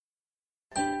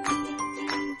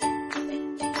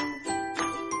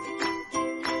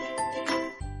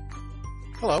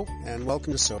Hello, and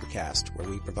welcome to Sobercast, where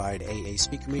we provide AA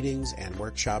speaker meetings and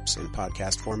workshops in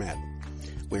podcast format.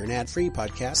 We're an ad-free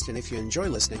podcast, and if you enjoy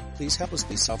listening, please help us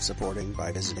be self-supporting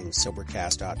by visiting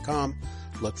Sobercast.com,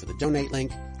 look for the donate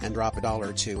link, and drop $1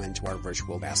 or $2 into our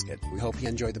virtual basket. We hope you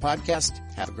enjoy the podcast.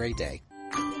 Have a great day.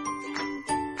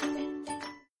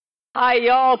 Hi,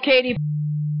 y'all. Katie,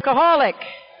 alcoholic.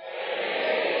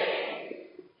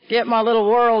 Get my little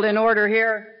world in order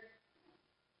here.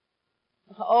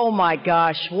 Oh, my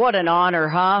gosh. What an honor,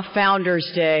 huh?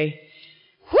 Founders Day.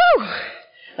 Whew!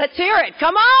 Let's hear it.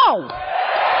 Come on!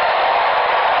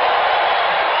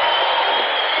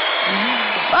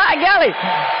 By golly.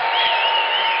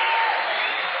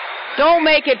 Don't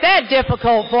make it that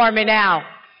difficult for me now.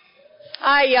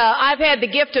 I've had the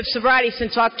gift of sobriety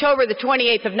since October the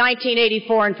 28th of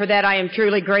 1984, and for that I am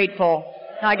truly grateful.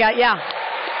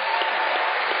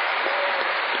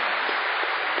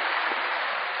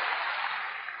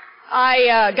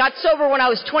 I got sober when I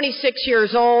was 26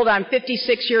 years old. I'm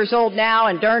 56 years old now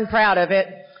and darn proud of it.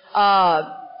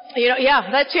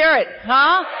 Let's hear it,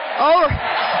 huh?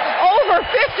 Over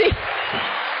 50.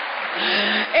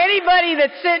 Anybody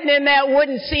that's sitting in that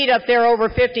wooden seat up there over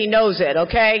 50 knows it,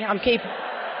 okay? I'm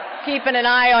keeping an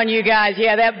eye on you guys.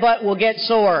 Yeah, that butt will get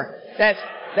sore.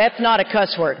 That's not a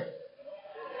cuss word.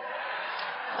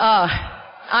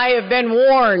 I have been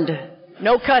warned.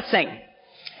 No cussing.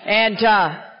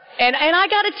 And I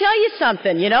got to tell you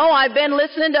something, I've been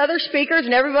listening to other speakers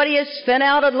and everybody has sent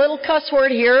out a little cuss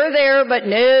word here or there, but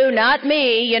no, not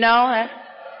me,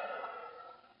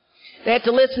 They had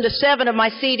to listen to 7 of my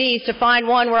CDs to find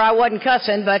one where I wasn't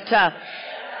cussing, but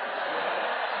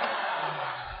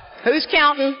who's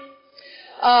counting?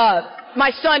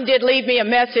 My son did leave me a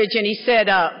message and he said,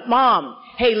 Mom,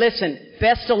 hey, listen,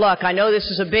 best of luck. I know this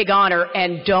is a big honor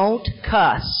and don't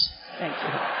cuss. Thank you.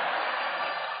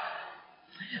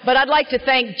 But I'd like to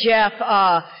thank Jeff.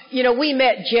 We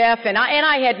met Jeff, and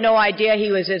I had no idea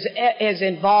he was as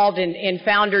involved in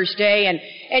Founders Day. And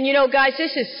guys,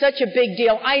 this is such a big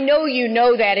deal. I know you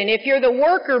know that. And if you're the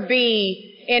worker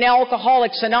bee in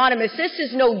Alcoholics Anonymous, this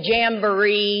is no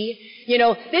jamboree.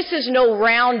 This is no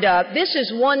roundup. This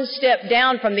is one step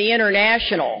down from the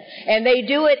international. And they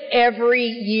do it every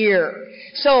year.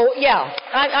 So, yeah,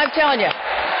 I'm telling you.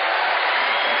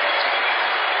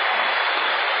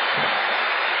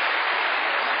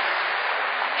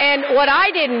 And what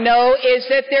I didn't know is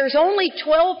that there's only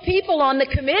 12 people on the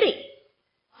committee.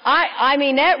 I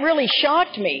mean, that really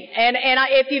shocked me. And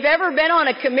if you've ever been on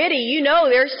a committee,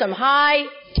 there's some high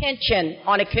tension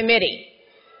on a committee.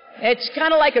 It's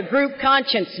kind of like a group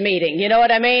conscience meeting. You know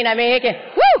what I mean?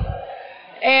 Woo!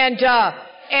 And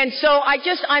so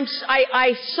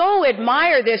I so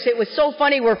admire this. It was so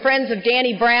funny. We're friends of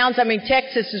Danny Brown's.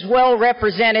 Texas is well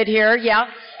represented here. Yeah.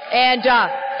 And,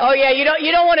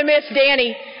 you don't want to miss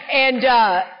Danny. And,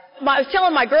 I was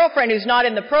telling my girlfriend who's not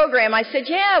in the program, I said,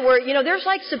 there's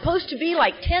supposed to be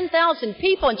 10,000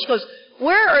 people. And she goes,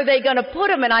 where are they going to put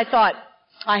them? And I thought,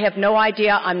 I have no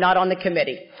idea. I'm not on the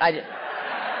committee.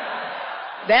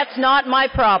 That's not my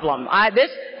problem.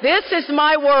 This is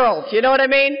my world. You know what I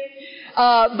mean?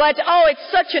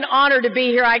 It's such an honor to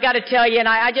be here. I got to tell you, and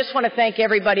I just want to thank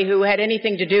everybody who had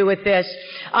anything to do with this.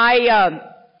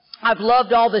 I've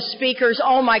loved all the speakers.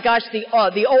 Oh my gosh,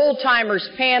 the old timers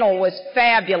panel was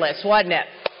fabulous, wasn't it?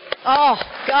 Oh,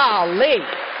 golly.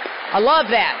 I love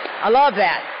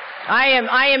that. I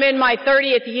am in my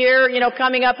 30th year,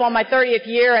 coming up on my 30th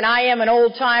year, and I am an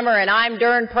old timer, and I'm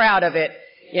darn proud of it.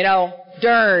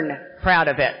 Darn proud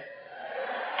of it.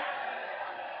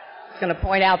 I was going to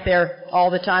point out there all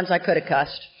the times I could have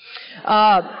cussed.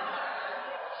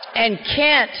 And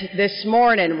Kent this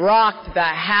morning rocked the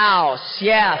house.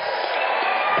 Yes.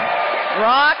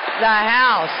 Rocked the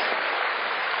house.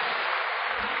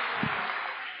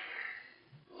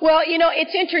 Well,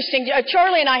 it's interesting.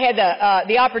 Charlie and I had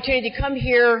the opportunity to come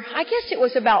here, I guess it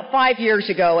was about 5 years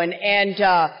ago, and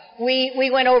we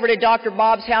went over to Dr.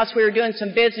 Bob's house. We were doing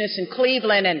some business in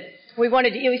Cleveland, and we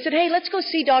said, hey, let's go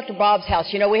see Dr. Bob's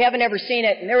house. We haven't ever seen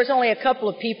it, and there was only a couple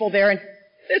of people there, and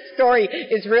this story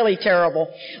is really terrible.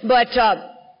 But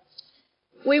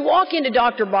we walk into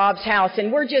Dr. Bob's house,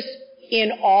 and we're just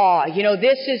in awe.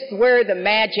 This is where the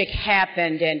magic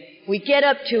happened. And we get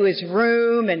up to his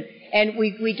room, and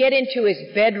we get into his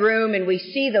bedroom, and we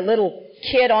see the little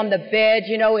kid on the bed,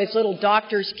 his little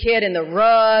doctor's kit and the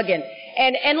rug.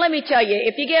 And let me tell you,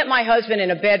 if you get my husband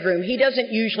in a bedroom, he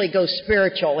doesn't usually go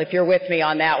spiritual, if you're with me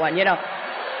on that one,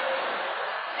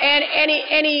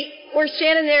 we're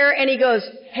standing there, and he goes,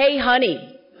 hey,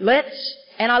 honey, let's,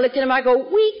 and I looked at him, I go,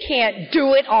 we can't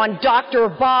do it on Dr.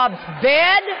 Bob's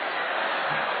bed.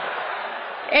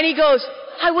 And he goes,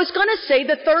 I was going to say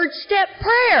the third step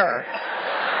prayer.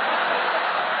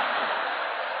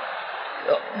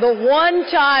 The one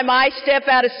time I step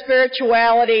out of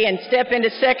spirituality and step into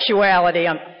sexuality,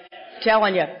 I'm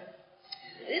telling you.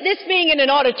 This being in an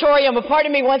auditorium, a part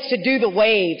of me wants to do the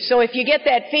wave. So if you get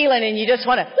that feeling and you just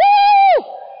want to, woo!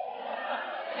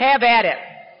 Have at it.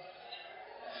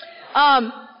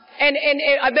 And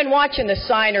I've been watching the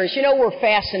signers. You know, we're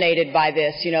fascinated by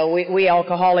this. You know, we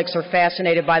alcoholics are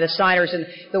fascinated by the signers. And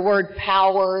the word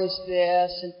power is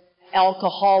this, and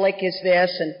alcoholic is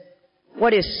this, and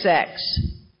what is sex?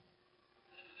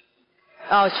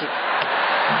 Oh,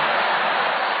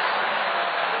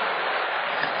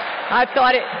 I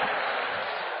thought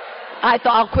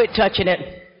I'll quit touching it.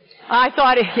 I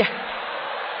thought it,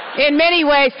 yeah. In many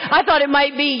ways, I thought it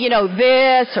might be, you know,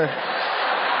 this or...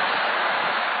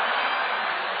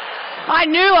 I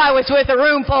knew I was with a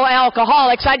room full of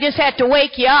alcoholics. I just had to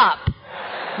wake you up.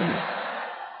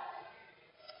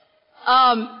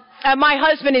 My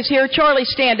husband is here. Charlie,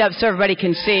 stand up so everybody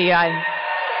can see.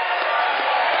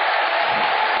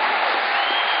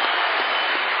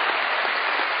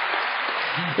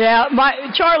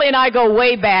 Charlie and I go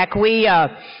way back.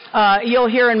 You'll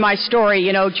hear in my story,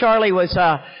 you know, Charlie was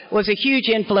a huge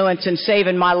influence in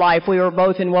saving my life. We were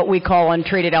both in what we call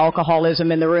untreated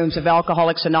alcoholism in the rooms of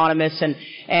Alcoholics Anonymous, and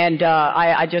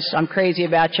I'm crazy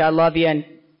about you. I love you, and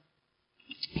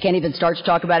can't even start to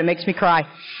talk about it. It makes me cry.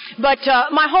 But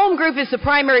my home group is the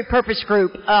Primary Purpose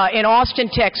Group in Austin,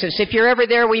 Texas. If you're ever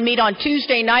there, we meet on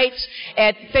Tuesday nights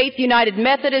at Faith United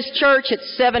Methodist Church at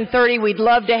 7:30. We'd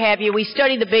love to have you. We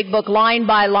study the Big Book line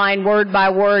by line, word by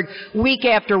word, week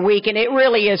after week, and it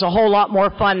really is a whole lot more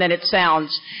fun than it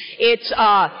sounds. It's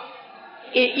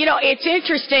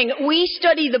interesting. We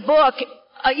study the book.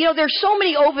 There's so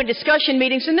many open discussion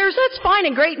meetings, and that's fine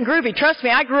and great and groovy. Trust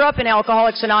me, I grew up in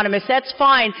Alcoholics Anonymous. That's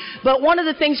fine. But one of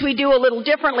the things we do a little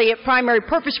differently at Primary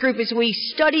Purpose Group is we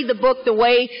study the book the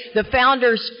way the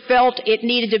founders felt it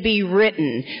needed to be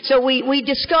written. So we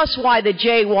discuss why the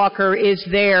jaywalker is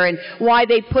there, and why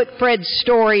they put Fred's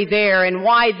story there, and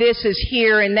why this is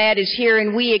here and that is here,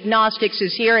 and we agnostics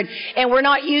is here. And we're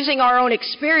not using our own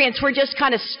experience. We're just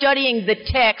kind of studying the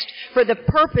text for the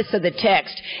purpose of the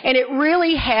text. And it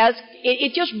really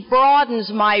it just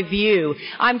broadens my view.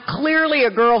 I'm clearly a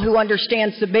girl who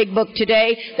understands the Big Book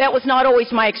today. That was not always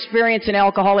my experience in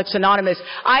Alcoholics Anonymous.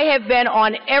 I have been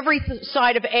on every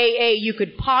side of AA you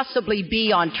could possibly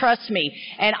be on, trust me.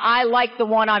 And I like the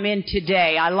one I'm in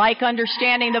today. I like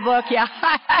understanding the book. Yeah,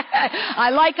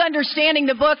 I like understanding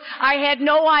the book. I had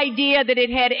no idea that it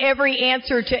had every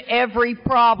answer to every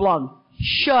problem.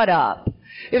 Shut up.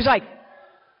 It was like,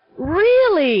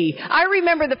 really? I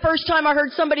remember the first time I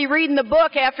heard somebody reading the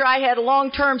book after I had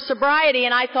long-term sobriety,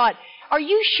 and I thought, are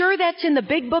you sure that's in the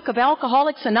Big Book of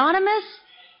Alcoholics Anonymous?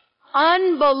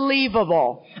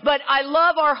 Unbelievable. But I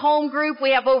love our home group.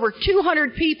 We have over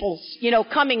 200 people,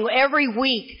 coming every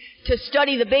week to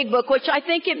study the Big Book, which I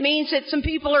think it means that some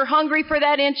people are hungry for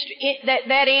that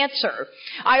answer.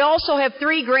 I also have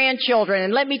 3 grandchildren,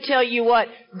 and let me tell you what,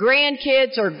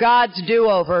 grandkids are God's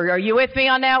do-over. Are you with me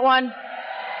on that one?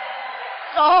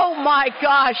 Oh my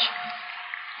gosh.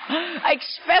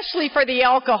 Especially for the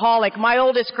alcoholic. My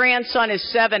oldest grandson is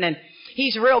 7, and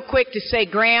he's real quick to say,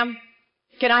 Graham,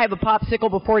 can I have a popsicle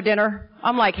before dinner?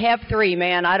 I'm like, have 3,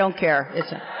 man. I don't care.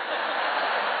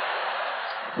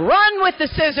 Run with the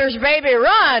scissors, baby,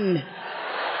 run.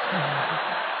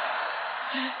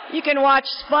 You can watch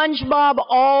SpongeBob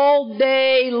all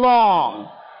day long.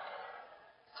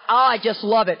 Oh, I just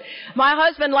love it. My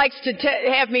husband likes to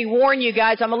have me warn you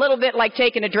guys, I'm a little bit like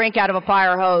taking a drink out of a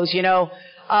fire hose,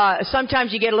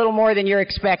 Sometimes you get a little more than you're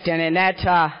expecting, and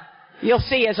that, you'll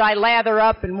see as I lather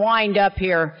up and wind up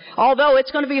here. Although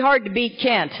it's going to be hard to beat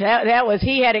Kent.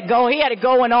 He had it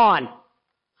going on.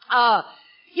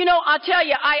 I'll tell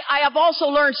you, I have also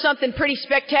learned something pretty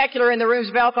spectacular in the rooms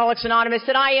of Alcoholics Anonymous,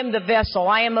 that I am the vessel.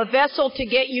 I am a vessel to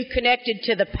get you connected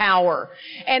to the power.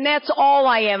 And that's all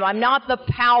I am. I'm not the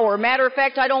power. Matter of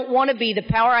fact, I don't want to be the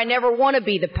power. I never want to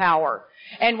be the power.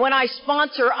 And when I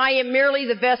sponsor, I am merely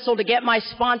the vessel to get my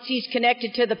sponsees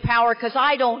connected to the power, because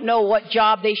I don't know what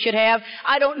job they should have.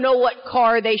 I don't know what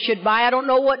car they should buy. I don't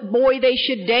know what boy they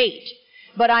should date.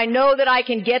 But I know that I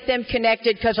can get them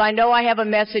connected because I know I have a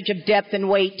message of depth and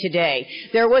weight today.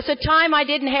 There was a time I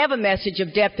didn't have a message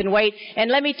of depth and weight,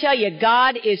 and let me tell you,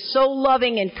 God is so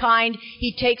loving and kind,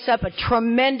 He takes up a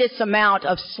tremendous amount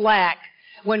of slack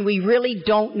when we really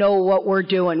don't know what we're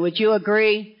doing. Would you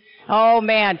agree? Oh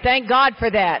man, thank God for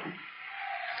that.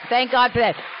 Thank God for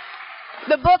that.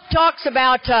 The book talks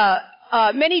about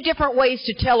many different ways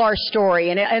to tell our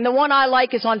story, and the one I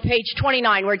like is on page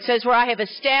 29, where it says, where I have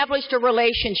established a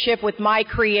relationship with my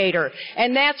Creator.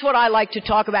 And that's what I like to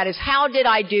talk about, is how did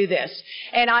I do this?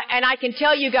 And I can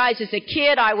tell you guys, as a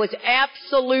kid, I was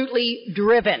absolutely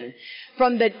driven.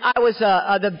 I was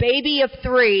the baby of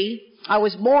 3. I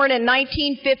was born in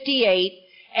 1958,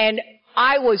 and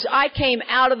I came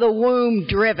out of the womb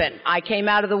driven. I came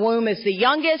out of the womb as the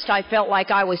youngest. I felt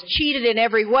like I was cheated in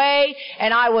every way,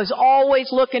 and I was always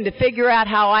looking to figure out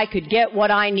how I could get what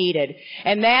I needed.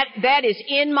 And that is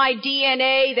in my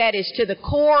DNA. That is to the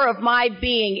core of my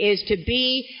being, is to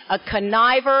be a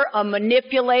conniver, a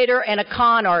manipulator, and a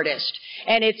con artist.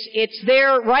 And it's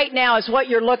there right now, is what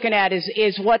you're looking at,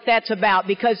 is what that's about.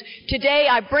 Because today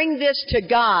I bring this to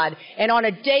God, and on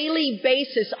a daily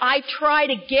basis I try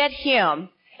to get Him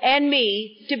and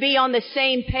me to be on the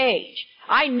same page.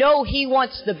 I know He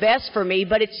wants the best for me,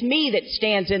 but it's me that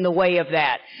stands in the way of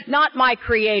that, not my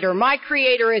Creator. My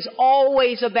Creator is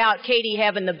always about Katie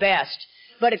having the best.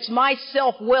 But it's my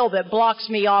self-will that blocks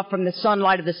me off from the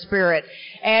sunlight of the Spirit.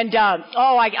 And,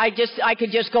 I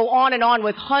could just go on and on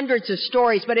with hundreds of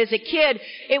stories. But as a kid,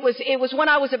 it was when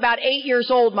I was about 8 years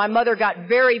old, my mother got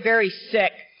very, very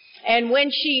sick. And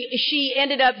when she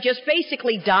ended up just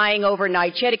basically dying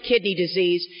overnight. She had a kidney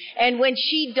disease. And when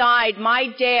she died, my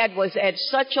dad was at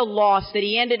such a loss that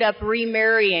he ended up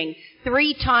remarrying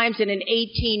 3 times in an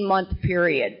 18-month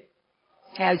period.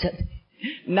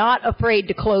 Not afraid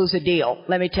to close a deal,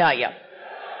 let me tell you.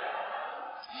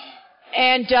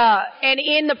 And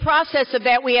in the process of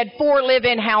that, we had 4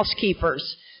 live-in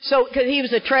housekeepers. So, because he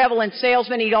was a traveling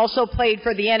salesman, he'd also played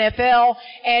for the NFL.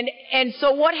 And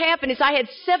so what happened is I had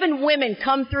 7 women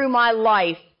come through my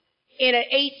life in an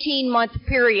 18-month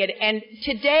period. And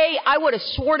today, I would have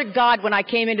swore to God when I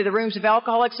came into the rooms of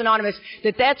Alcoholics Anonymous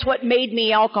that that's what made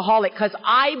me alcoholic, because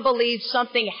I believed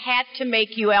something had to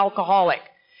make you alcoholic.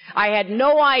 I had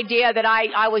no idea that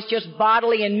I was just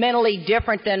bodily and mentally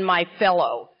different than my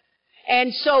fellow.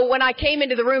 And so when I came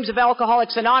into the rooms of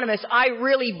Alcoholics Anonymous, I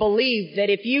really believed that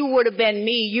if you would have been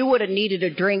me, you would have needed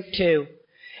a drink too.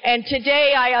 And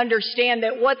today I understand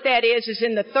that what that is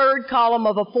in the 3rd column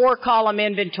of a 4-column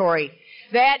inventory.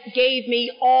 That gave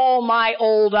me all my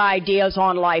old ideas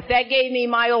on life. That gave me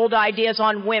my old ideas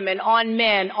on women, on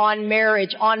men, on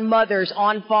marriage, on mothers,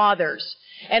 on fathers.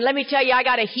 And let me tell you, I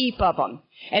got a heap of them.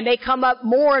 And they come up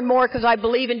more and more because I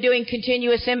believe in doing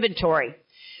continuous inventory.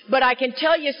 But I can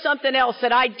tell you something else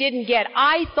that I didn't get.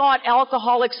 I thought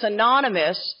Alcoholics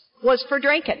Anonymous was for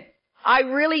drinking. I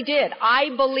really did. I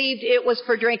believed it was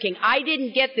for drinking. I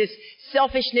didn't get this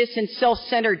selfishness and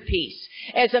self-centered piece.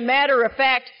 As a matter of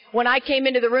fact, when I came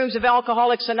into the rooms of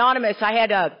Alcoholics Anonymous, I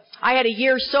had a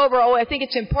year sober. Oh, I think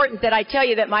it's important that I tell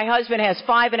you that my husband has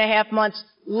 5.5 months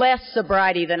less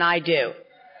sobriety than I do.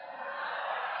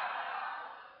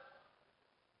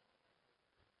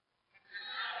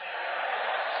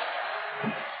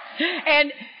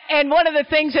 And one of the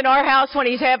things in our house when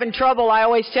he's having trouble, I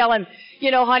always tell him, you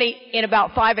know, honey, in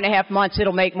about 5.5 months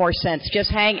it'll make more sense.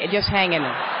 Just hang in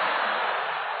there.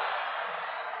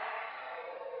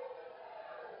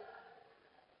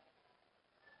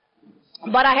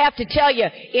 But I have to tell you,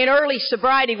 in early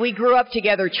sobriety, we grew up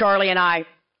together, Charlie and I.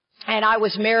 And I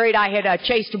was married. I had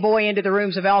chased a boy into the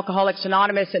rooms of Alcoholics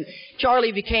Anonymous, and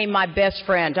Charlie became my best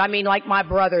friend. I mean, like my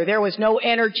brother. There was no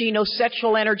energy, no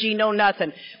sexual energy, no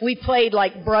nothing. We played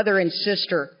like brother and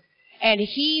sister. And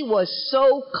he was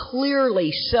so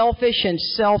clearly selfish and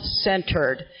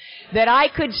self-centered that I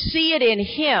could see it in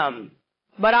him,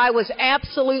 but I was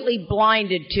absolutely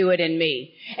blinded to it in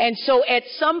me. And so at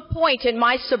some point in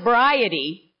my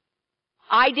sobriety,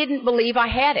 I didn't believe I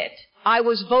had it. I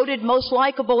was voted most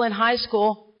likable in high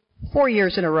school 4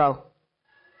 years in a row.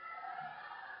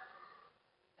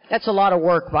 That's a lot of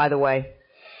work, by the way.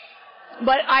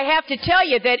 But I have to tell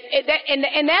you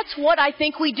and that's what I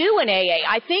think we do in AA.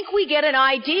 I think we get an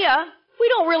idea. We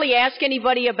don't really ask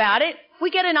anybody about it. We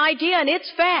get an idea, and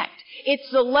it's fact. It's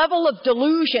the level of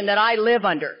delusion that I live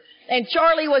under. And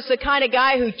Charlie was the kind of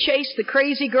guy who chased the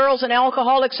crazy girls in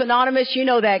Alcoholics Anonymous. You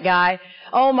know that guy.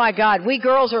 Oh, my God. We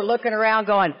girls are looking around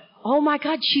going, oh, my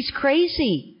God, she's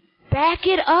crazy. Back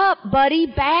it up, buddy.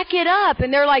 Back it up.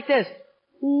 And they're like this.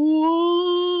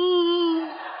 Ooh.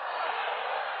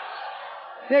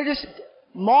 They're just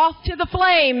moth to the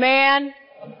flame, man.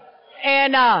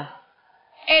 And to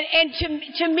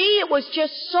me, it was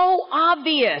just so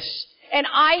obvious. And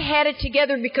I had it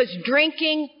together because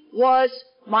drinking was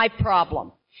my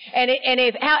problem.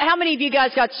 How many of you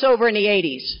guys got sober in the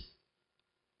 80s?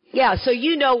 Yeah, so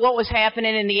you know what was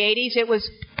happening in the 80s. It was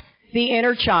the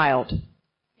inner child.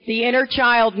 The inner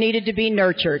child needed to be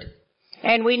nurtured.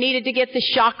 And we needed to get the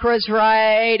chakras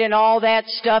right and all that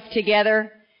stuff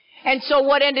together. And so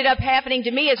what ended up happening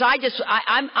to me is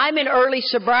I'm in early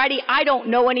sobriety. I don't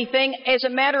know anything. As a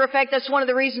matter of fact, that's one of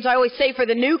the reasons I always say for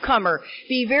the newcomer,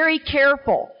 be very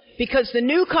careful. Because the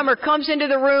newcomer comes into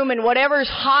the room and whatever's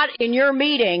hot in your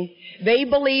meeting, they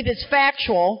believe is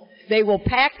factual. They will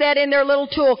pack that in their little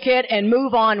toolkit and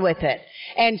move on with it.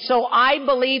 And so I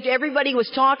believed everybody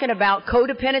was talking about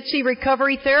codependency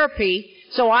recovery therapy.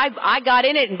 So I got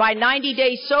in it, and by 90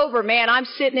 days sober, man, I'm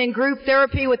sitting in group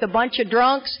therapy with a bunch of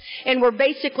drunks, and we're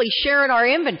basically sharing our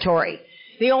inventory.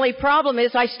 The only problem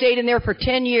is I stayed in there for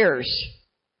 10 years.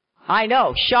 I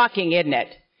know, shocking, isn't it?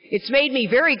 It's made me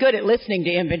very good at listening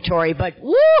to inventory, but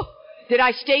woo, did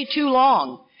I stay too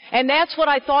long. And that's what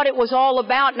I thought it was all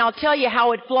about, and I'll tell you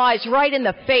how it flies right in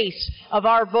the face of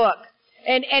our book.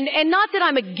 And not that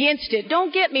I'm against it.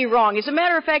 Don't get me wrong. As a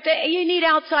matter of fact, you need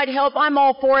outside help. I'm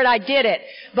all for it. I did it.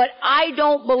 But I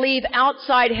don't believe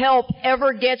outside help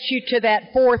ever gets you to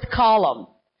that fourth column.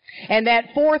 And that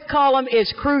fourth column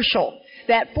is crucial.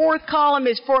 That fourth column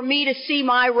is for me to see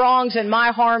my wrongs and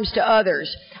my harms to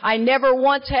others. I never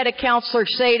once had a counselor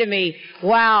say to me,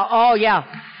 wow, oh yeah.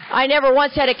 I never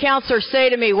once had a counselor say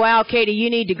to me, wow, Katie,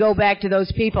 you need to go back to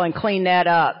those people and clean that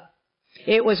up.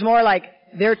 It was more like,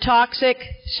 they're toxic,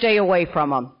 stay away from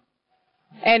them.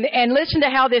 And listen to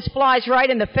how this flies right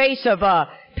in the face of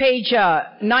page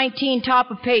 19,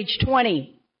 top of page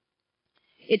 20.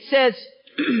 It says,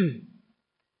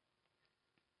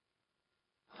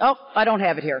 oh, I don't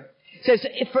have it here. It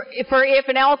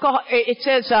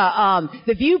says,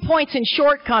 the viewpoints and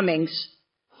shortcomings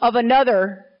of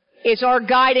another is our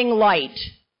guiding light.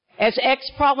 As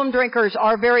ex-problem drinkers,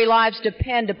 our very lives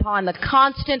depend upon the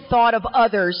constant thought of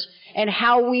others and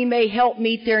how we may help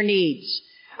meet their needs.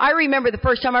 I remember the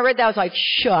first time I read that, I was like,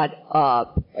 shut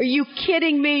up. Are you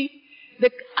kidding me?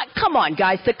 Come on,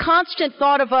 guys. The constant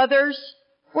thought of others,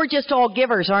 we're just all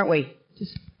givers, aren't we?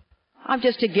 I'm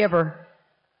just a giver.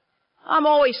 I'm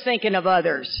always thinking of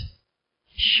others.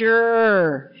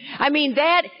 Sure. I mean,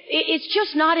 it's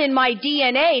just not in my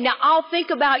DNA. Now, I'll think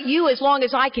about you as long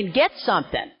as I can get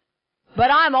something. But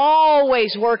I'm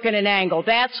always working an angle.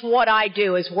 That's what I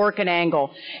do, is work an angle.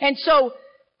 And so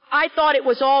I thought it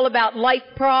was all about life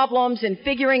problems and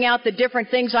figuring out the different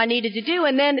things I needed to do.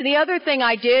 And then the other thing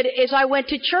I did is I went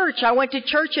to church. I went to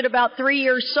church at about 3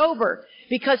 years sober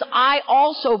because I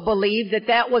also believed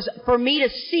that was for me to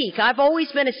seek. I've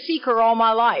always been a seeker all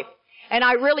my life. And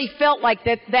I really felt like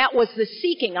that was the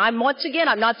seeking. I'm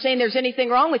not saying there's anything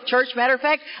wrong with church. Matter of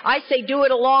fact, I say do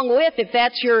it along with if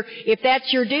that's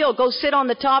your deal. Go sit on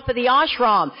the top of the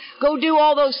ashram. Go do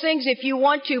all those things if you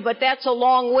want to, but that's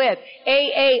along with.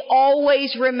 AA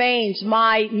always remains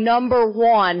my number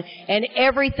one, and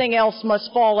everything else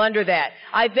must fall under that.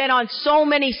 I've been on so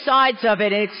many sides of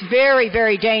it, and it's very,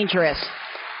 very dangerous.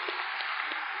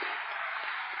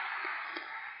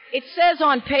 It says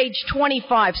on page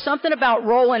 25 something about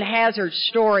Roland Hazard's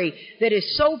story that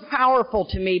is so powerful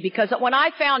to me, because when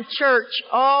I found church,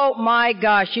 oh my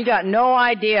gosh, you got no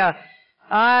idea.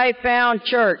 I found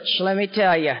church, let me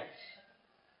tell you.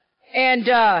 And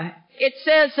it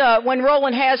says when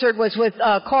Roland Hazard was with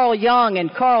Carl Jung, and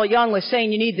Carl Jung was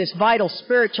saying you need this vital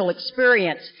spiritual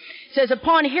experience. It says,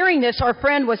 upon hearing this, our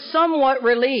friend was somewhat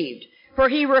relieved, for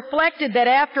he reflected that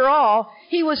after all,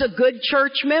 he was a good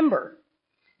church member.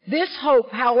 This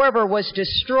hope, however, was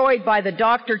destroyed by the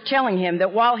doctor telling him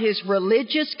that while his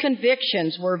religious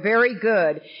convictions were very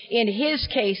good, in his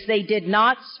case they did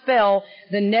not spell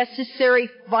the necessary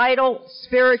vital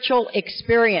spiritual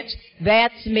experience.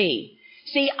 That's me.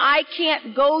 See, I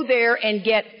can't go there and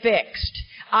get fixed.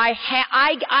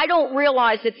 I don't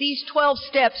realize that these 12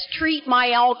 steps treat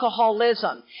my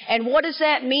alcoholism. And what does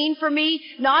that mean for me?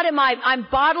 I'm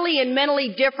bodily and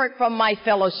mentally different from my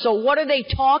fellows. So what are they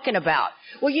talking about?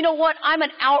 Well, you know what? I'm an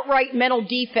outright mental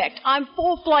defect. I'm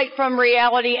full flight from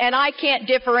reality, and I can't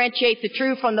differentiate the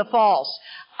true from the false.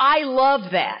 I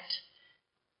love that.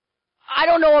 I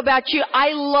don't know about you.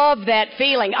 I love that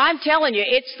feeling. I'm telling you,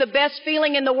 it's the best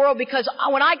feeling in the world, because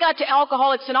when I got to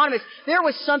Alcoholics Anonymous, there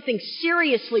was something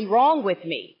seriously wrong with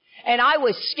me. And I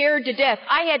was scared to death.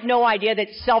 I had no idea that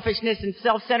selfishness and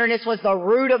self-centeredness was the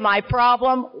root of my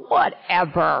problem.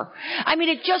 Whatever. I mean,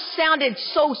 it just sounded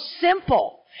so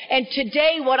simple. And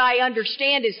today what I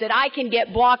understand is that I can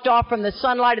get blocked off from the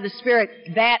sunlight of the Spirit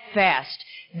that fast.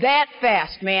 That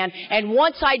fast, man. And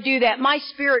once I do that, my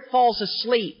spirit falls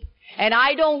asleep. And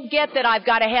I don't get that I've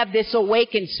got to have this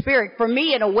awakened spirit. For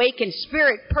me, an awakened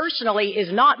spirit personally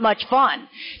is not much fun.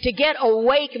 To get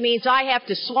awake means I have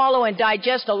to swallow and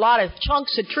digest a lot of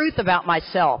chunks of truth about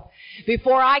myself.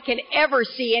 before I can ever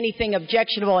see anything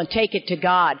objectionable and take it to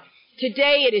God.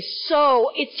 Today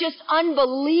it's just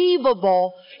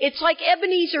unbelievable. It's like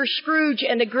Ebenezer Scrooge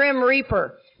and the Grim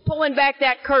Reaper pulling back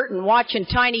that curtain, watching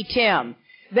Tiny Tim.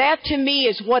 That to me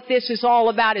is what this is all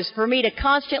about, is for me to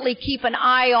constantly keep an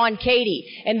eye on Katie.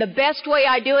 And the best way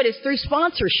I do it is through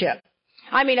sponsorship.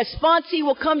 I mean, a sponsee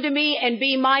will come to me and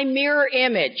be my mirror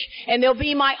image, and there'll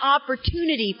be my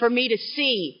opportunity for me to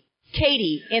see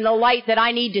Katie in the light that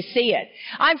I need to see it.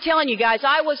 I'm telling you guys,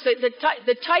 I was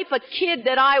the type of kid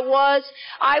that I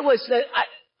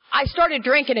started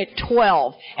drinking at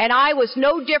 12, and I was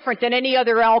no different than any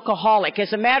other alcoholic.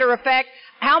 As a matter of fact,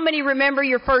 how many remember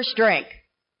your first drink?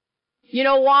 You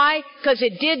know why? Because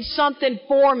it did something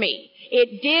for me.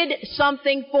 It did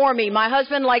something for me. My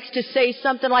husband likes to say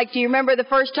something like, do you remember the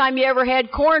first time you ever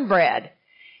had cornbread?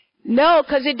 No,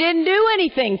 because it didn't do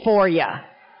anything for you.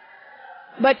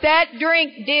 But that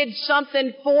drink did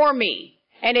something for me.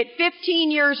 And at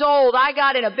 15 years old, I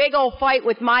got in a big old fight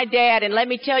with my dad, and let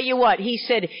me tell you what, he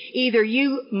said, either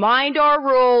you mind our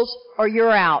rules or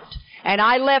you're out. And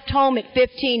I left home at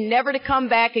 15, never to come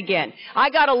back again. I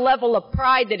got a level of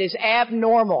pride that is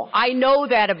abnormal. I know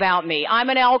that about me. I'm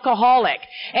an alcoholic.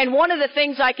 And one of the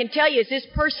things I can tell you is this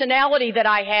personality that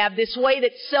I have, this way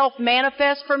that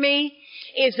self-manifests for me,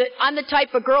 is that I'm the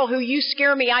type of girl who, you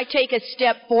scare me, I take a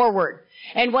step forward.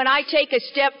 And when I take a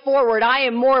step forward, I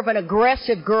am more of an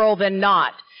aggressive girl than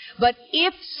not. But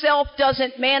if self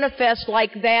doesn't manifest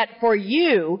like that for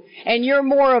you, and you're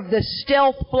more of the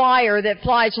stealth flyer that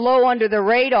flies low under the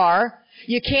radar,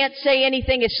 you can't say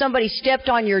anything if somebody stepped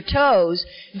on your toes,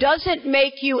 doesn't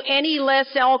make you any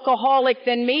less alcoholic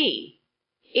than me.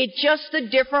 It's just the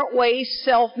different ways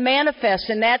self manifests,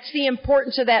 and that's the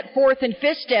importance of that fourth and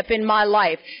fifth step in my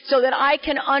life, so that I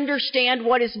can understand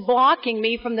what is blocking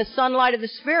me from the sunlight of the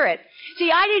Spirit. See,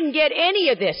 I didn't get any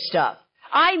of this stuff.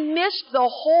 I missed the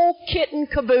whole kit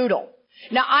and caboodle.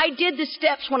 Now, I did the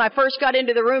steps when I first got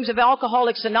into the rooms of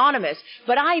Alcoholics Anonymous,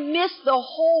 but I missed the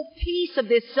whole piece of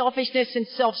this selfishness and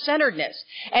self-centeredness.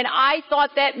 And I thought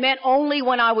that meant only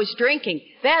when I was drinking.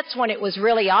 That's when it was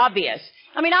really obvious.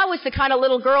 I mean, I was the kind of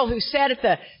little girl who sat at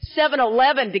the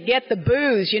 7-Eleven to get the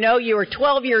booze. You know, you were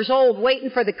 12 years old waiting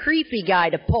for the creepy guy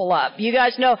to pull up. You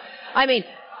guys know, I mean,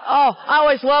 oh, I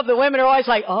always love the women are always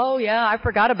like, oh yeah, I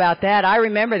forgot about that. I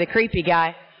remember the creepy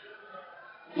guy.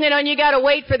 You know, and you gotta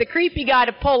wait for the creepy guy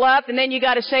to pull up, and then you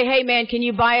gotta say, hey man, can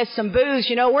you buy us some booze?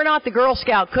 You know, we're not the Girl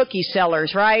Scout cookie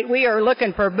sellers, right? We are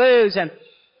looking for booze.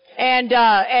 And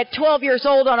at 12 years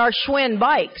old on our Schwinn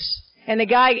bikes. And the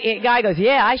guy goes,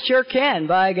 yeah, I sure can.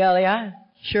 By golly, I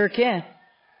sure can.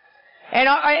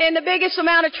 And the biggest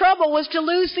amount of trouble was to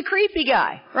lose the creepy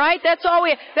guy, right? That's all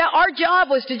our job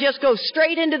was to just go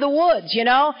straight into the woods, you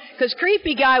know, because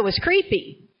creepy guy was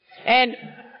creepy. And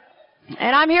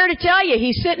I'm here to tell you,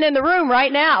 he's sitting in the room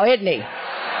right now, isn't he?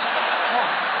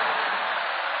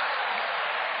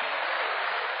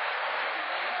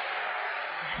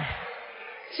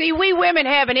 See, we women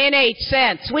have an innate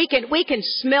sense. We can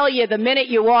smell you the minute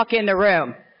you walk in the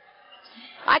room.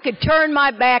 I could turn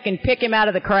my back and pick him out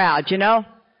of the crowd, you know?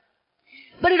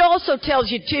 But it also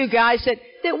tells you too, guys,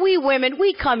 that we women,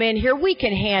 we come in here, we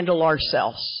can handle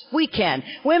ourselves. We can.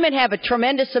 Women have a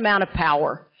tremendous amount of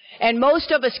power. And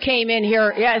most of us came in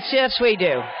here, yes, we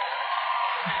do.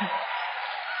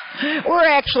 We're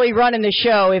actually running the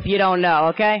show, if you don't know,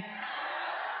 okay?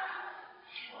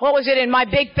 What was it in my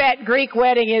big fat Greek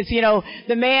wedding is, you know,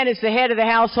 the man is the head of the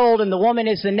household and the woman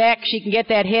is the neck. She can get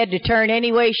that head to turn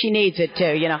any way she needs it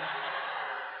to, you know.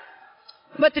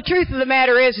 But the truth of the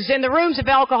matter is in the rooms of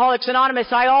Alcoholics Anonymous,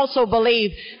 I also believe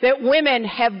that women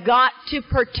have got to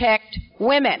protect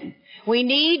women. We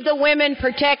need the women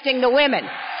protecting the women.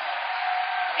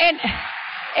 And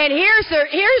here's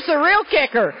the real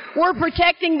kicker. We're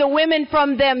protecting the women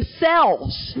from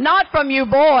themselves, not from you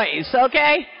boys,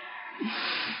 okay?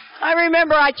 I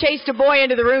remember I chased a boy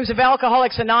into the rooms of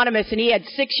Alcoholics Anonymous, and he had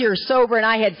 6 years sober, and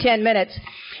I had 10 minutes.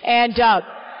 And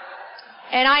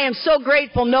I am so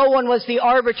grateful no one was the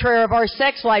arbitrator of our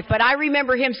sex life, but I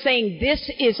remember him saying, this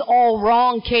is all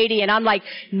wrong, Katie. And I'm like,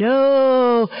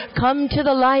 no, come to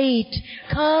the light.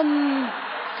 Come.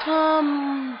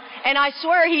 And I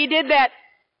swear he did that.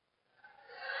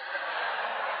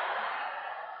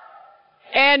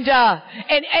 And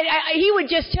he would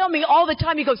just tell me all the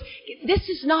time, he goes, this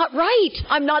is not right.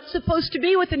 I'm not supposed to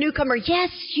be with a newcomer. Yes,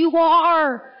 you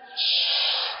are.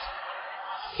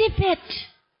 Shh. Sip it.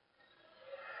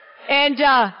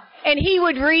 And he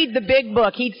would read the big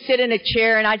book. He'd sit in a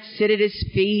chair and I'd sit at his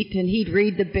feet and he'd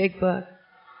read the big book.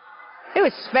 It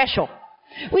was special.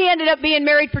 We ended up being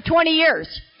married for 20 years.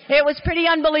 It was pretty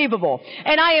unbelievable.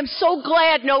 And I am so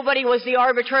glad nobody was the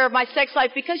arbiter of my sex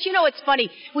life because, you know, it's funny.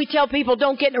 We tell people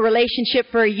don't get in a relationship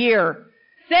for a year.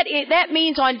 That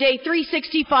means on day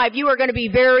 365 you are going to be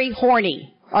very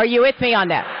horny. Are you with me on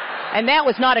that? And that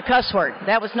was not a cuss word.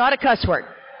 That was not a cuss word.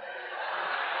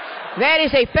 That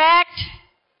is a fact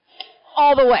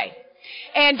all the way.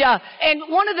 And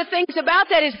one of the things about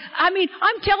that is, I mean,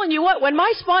 I'm telling you what, when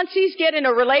my sponsees get in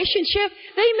a relationship,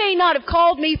 they may not have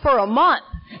called me for a month.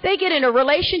 They get in a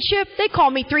relationship, they call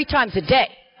me 3 times a day.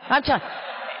 I'm telling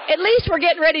you, at least we're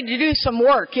getting ready to do some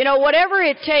work. You know, whatever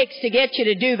it takes to get you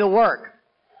to do the work.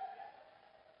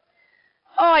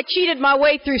 Oh, I cheated my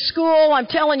way through school. I'm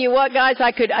telling you what, guys,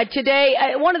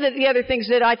 one of the other things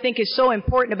that I think is so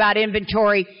important about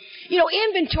inventory, you know,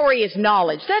 inventory is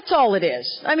knowledge. That's all it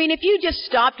is. I mean, if you just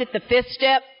stopped at the 5th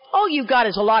step, all you've got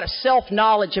is a lot of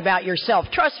self-knowledge about yourself.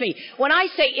 Trust me, when I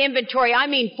say inventory, I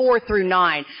mean 4 through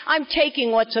 9. I'm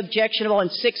taking what's objectionable in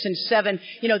 6 and 7,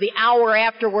 you know, the hour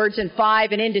afterwards in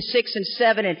 5 and into 6 and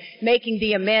 7 and making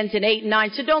the amends in 8 and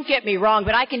 9. So don't get me wrong,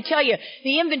 but I can tell you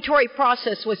the inventory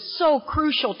process was so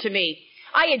crucial to me.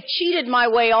 I had cheated my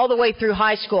way all the way through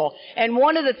high school. And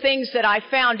one of the things that I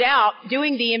found out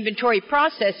doing the inventory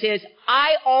process is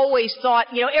I always thought,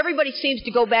 you know, everybody seems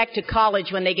to go back to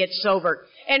college when they get sober.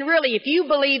 And really, if you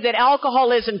believe that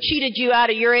alcoholism cheated you out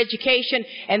of your education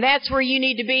and that's where you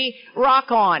need to be, rock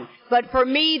on. But for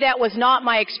me, that was not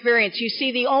my experience. You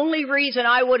see, the only reason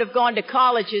I would have gone to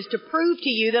college is to prove to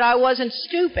you that I wasn't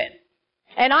stupid.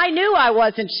 And I knew I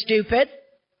wasn't stupid.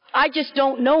 I just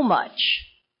don't know much.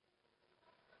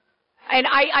 And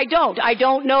I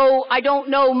don't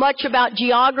know much about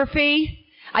geography.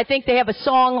 I think they have a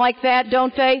song like that,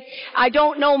 don't they? I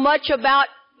don't know much about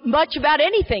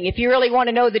anything, if you really want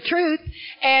to know the truth.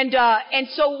 And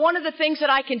so one of the things that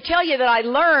I can tell you that I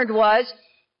learned was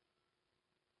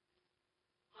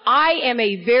I am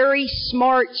a very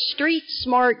smart, street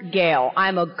smart gal.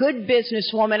 I'm a good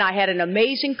businesswoman. I had an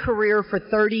amazing career for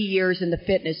 30 years in the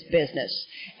fitness business.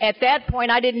 At that point,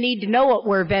 I didn't need to know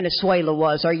where Venezuela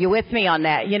was. Are you with me on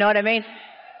that? You know what I mean?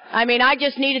 I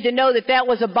just needed to know that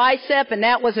was a bicep and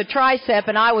that was a tricep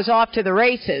and I was off to the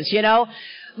races, you know?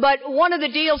 But one of the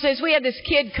deals is we had this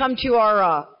kid come to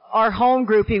our home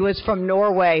group. He was from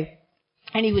Norway.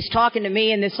 And he was talking to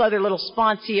me and this other little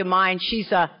sponsee of mine.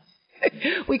 She's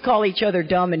we call each other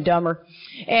Dumb and Dumber.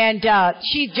 And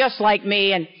she's just like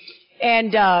me.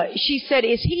 And she said,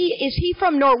 Is he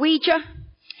from Norwegia?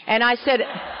 And I said,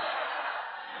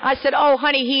 oh,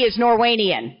 honey, he is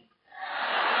Norwegian.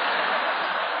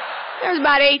 There's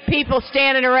about 8 people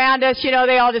standing around us. You know,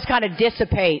 they all just kind of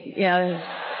dissipate. You know,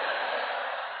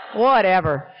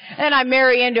 whatever. And I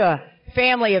marry into a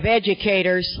family of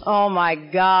educators. Oh, my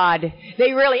God.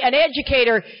 An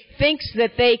educator thinks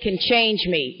that they can change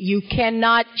me. You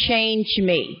cannot change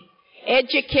me.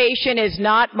 Education is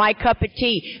not my cup of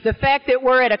tea. The fact that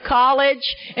we're at a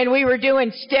college and we were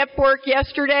doing step work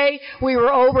yesterday, we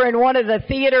were over in one of the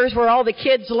theaters where all the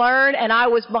kids learn, and I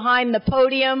was behind the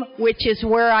podium, which is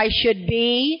where I should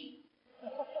be.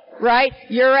 Right?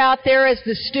 You're out there as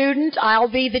the student. I'll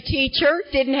be the teacher.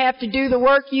 Didn't have to do the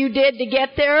work you did to get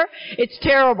there. It's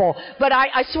terrible. But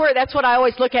I swear that's what I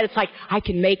always look at. It's like, I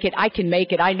can make it.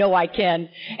 I know I can.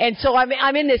 And so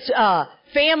I'm in this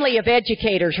family of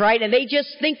educators, right? And they just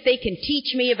think they can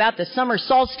teach me about the summer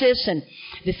solstice and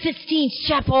the Sistine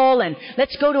Chapel and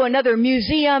let's go to another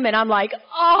museum. And I'm like,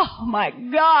 oh my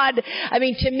God.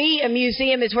 To me, a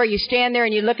museum is where you stand there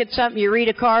and you look at something, you read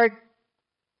a card.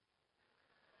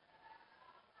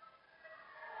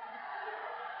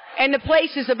 And the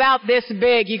place is about this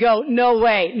big. You go, no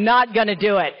way, not gonna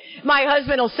do it. My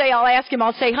husband will say, I'll ask him,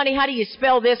 honey, how do you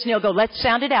spell this? And he'll go, let's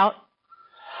sound it out.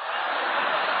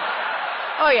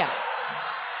 Oh, yeah.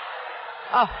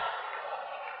 Oh.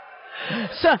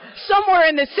 So, somewhere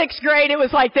in the 6th grade, it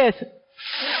was like this.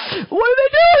 What are they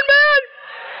doing,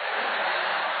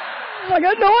 man? I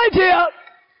got no idea.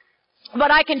 But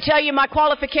I can tell you my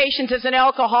qualifications as an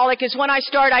alcoholic is when I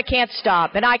start, I can't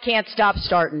stop. And I can't stop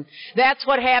starting. That's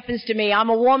what happens to me. I'm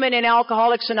a woman in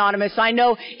Alcoholics Anonymous. I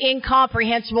know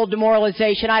incomprehensible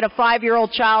demoralization. I had a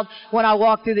 5-year-old child when I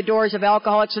walked through the doors of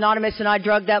Alcoholics Anonymous and I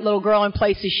drugged that little girl in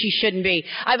places she shouldn't be.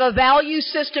 I have a value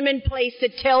system in place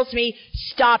that tells me,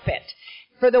 stop it.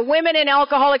 For the women in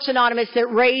Alcoholics Anonymous that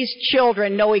raise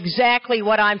children know exactly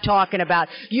what I'm talking about.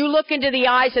 You look into the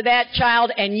eyes of that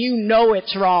child and you know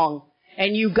it's wrong.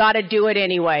 And you gotta do it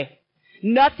anyway.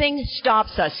 Nothing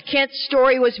stops us. Kent's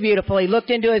story was beautiful. He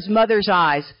looked into his mother's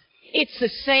eyes. It's the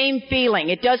same feeling.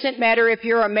 It doesn't matter if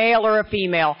you're a male or a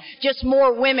female. Just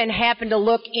more women happen to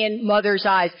look in mother's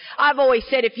eyes. I've always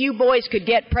said if you boys could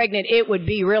get pregnant, it would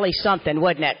be really something,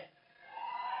 wouldn't it?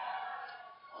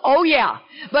 Oh yeah.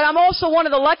 But I'm also one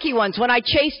of the lucky ones. When I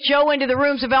chased Joe into the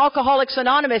rooms of Alcoholics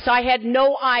Anonymous, I had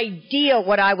no idea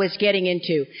what I was getting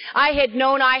into. I had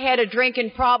known I had a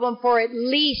drinking problem for at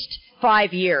least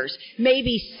 5 years,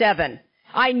 maybe 7.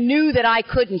 I knew that I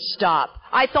couldn't stop.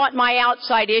 I thought my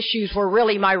outside issues were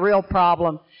really my real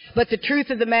problem. But the truth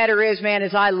of the matter is, man,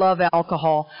 is I love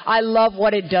alcohol. I love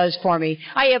what it does for me.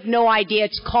 I have no idea.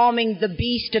 It's calming the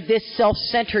beast of this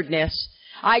self-centeredness.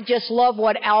 I just love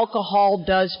what alcohol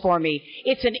does for me.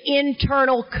 It's an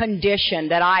internal condition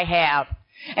that I have.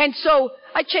 And so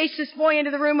I chased this boy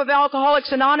into the room of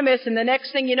Alcoholics Anonymous, and the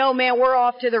next thing you know, man, we're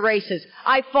off to the races.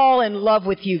 I fall in love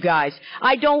with you guys.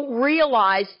 I don't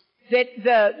realize that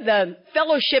the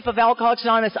fellowship of Alcoholics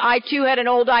Anonymous, I too had an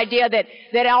old idea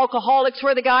that alcoholics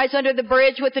were the guys under the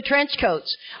bridge with the trench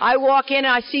coats. I walk in and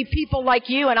I see people like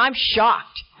you, and I'm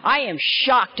shocked. I am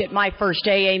shocked at my first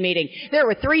AA meeting. There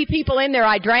were 3 people in there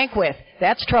I drank with.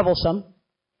 That's troublesome.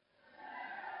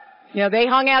 You know, they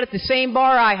hung out at the same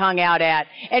bar I hung out at.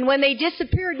 And when they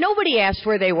disappeared, nobody asked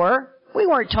where they were. We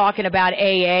weren't talking about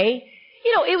AA.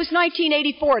 You know, it was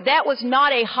 1984. That was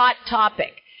not a hot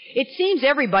topic. It seems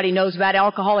everybody knows about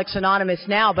Alcoholics Anonymous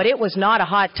now, but it was not a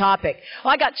hot topic.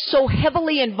 I got so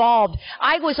heavily involved.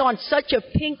 I was on such a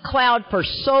pink cloud for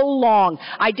so long.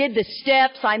 I did the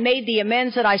steps. I made the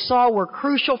amends that I saw were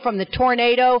crucial from the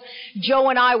tornado. Joe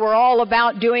and I were all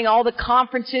about doing all the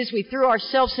conferences. We threw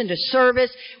ourselves into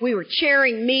service. We were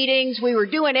chairing meetings. We were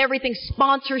doing everything,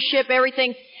 sponsorship,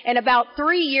 everything. And about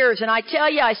 3 years, and I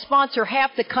tell you, I sponsor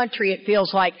half the country, it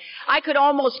feels like. I could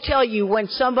almost tell you when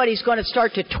somebody's going to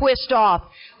start to twist off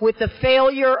with the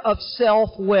failure of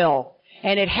self-will.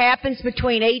 And it happens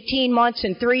between 18 months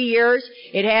and 3 years.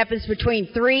 It happens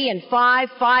between 3 and 5,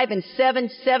 5 and 7,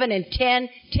 7 and 10,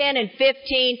 10 and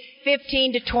 15,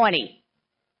 15 to 20.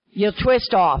 You'll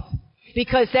twist off.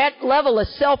 Because that level of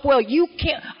self-will,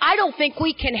 I don't think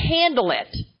we can handle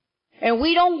it. And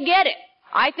we don't get it.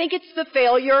 I think it's the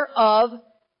failure of,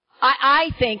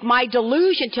 I think my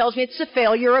delusion tells me it's the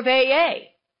failure of AA.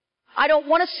 I don't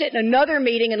want to sit in another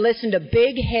meeting and listen to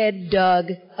Big Head Doug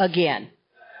again.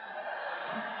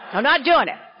 I'm not doing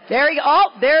it. There you go. Oh,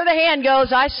 there the hand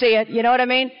goes. I see it. You know what I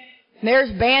mean?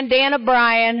 There's Bandana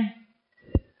Brian.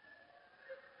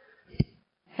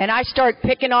 And I start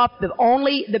picking off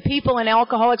the people in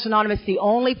Alcoholics Anonymous, the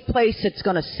only place that's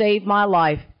going to save my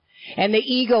life. And the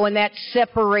ego and that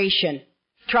separation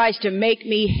tries to make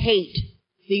me hate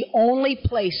the only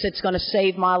place that's going to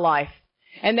save my life.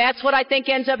 And that's what I think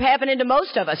ends up happening to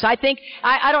most of us.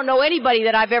 I don't know anybody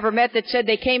that I've ever met that said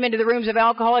they came into the rooms of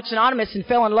Alcoholics Anonymous and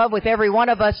fell in love with every one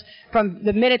of us from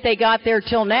the minute they got there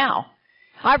till now.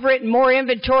 I've written more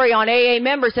inventory on AA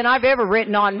members than I've ever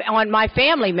written on my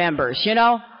family members, you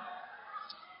know.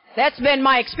 That's been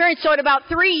my experience. So in about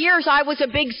 3 years, I was a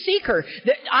big seeker.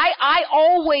 I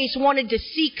always wanted to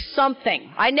seek something.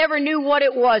 I never knew what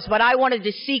it was, but I wanted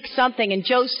to seek something. And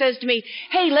Joe says to me,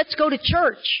 hey, let's go to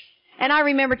church. And I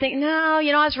remember thinking, no,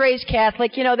 you know, I was raised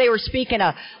Catholic. You know, they were speaking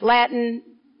a Latin.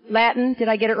 Did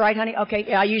I get it right, honey?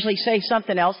 Okay, I usually say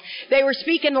something else. They were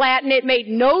speaking Latin. It made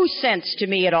no sense to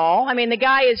me at all. I mean, the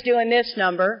guy is doing this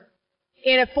number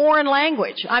in a foreign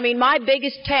language. I mean, my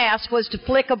biggest task was to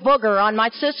flick a booger on my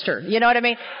sister. You know what I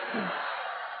mean?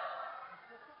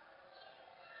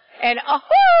 And,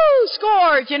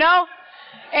 scored, you know?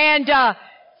 And,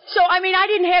 so, I mean, I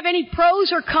didn't have any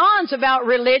pros or cons about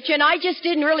religion. I just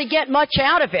didn't really get much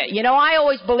out of it. You know, I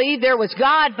always believed there was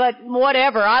God, but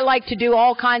whatever. I like to do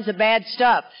all kinds of bad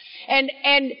stuff.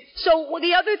 And so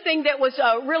the other thing that was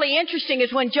really interesting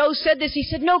is when Joe said this, he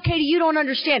said, no, Katie, you don't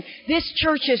understand. This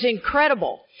church is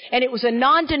incredible. And it was a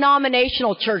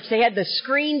non-denominational church. They had the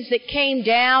screens that came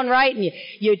down, right? And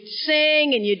you'd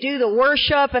sing and you do the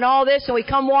worship and all this. And we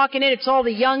come walking in. It's all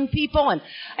the young people. And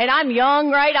I'm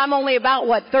young, right? I'm only about,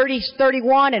 30,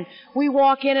 31. And we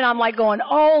walk in and I'm like going,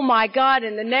 oh my God.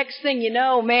 And the next thing you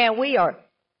know, man, we are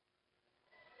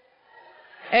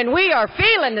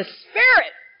feeling the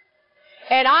Spirit.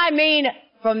 And I mean,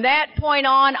 from that point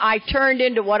on, I turned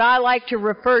into what I like to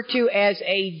refer to as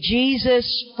a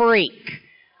Jesus freak.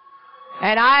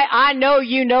 And I know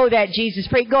you know that Jesus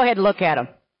freak. Go ahead and look at him.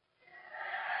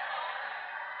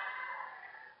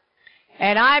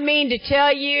 And I mean to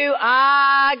tell you,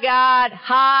 I got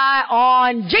high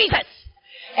on Jesus.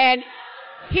 And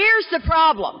here's the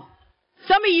problem.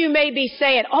 Some of you may be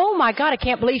saying, oh my God, I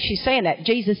can't believe she's saying that.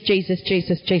 Jesus, Jesus,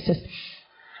 Jesus, Jesus.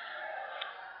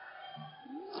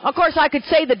 Of course, I could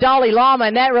say the Dalai Lama,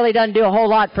 and that really doesn't do a whole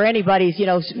lot for anybody's,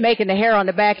 making the hair on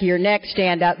the back of your neck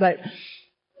stand up. But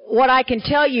what I can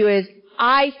tell you is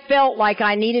I felt like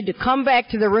I needed to come back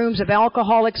to the rooms of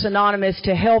Alcoholics Anonymous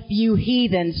to help you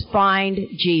heathens find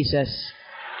Jesus.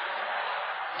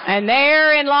 And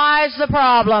therein lies the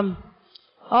problem.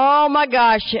 Oh my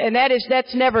gosh, and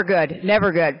that's never good,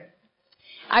 never good.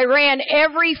 I ran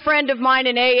every friend of mine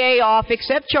in AA off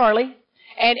except Charlie,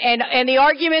 and the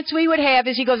arguments we would have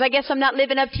is he goes, I guess I'm not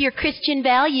living up to your Christian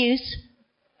values.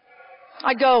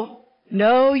 I'd go,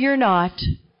 no, you're not.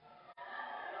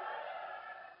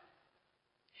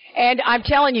 And I'm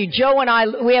telling you, Joe and I,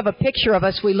 we have a picture of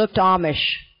us, we looked Amish.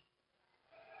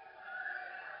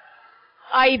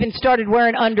 I even started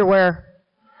wearing underwear.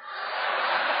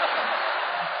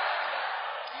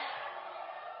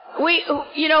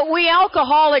 We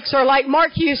alcoholics are like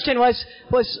Mark Houston was,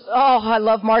 I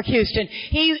love Mark Houston.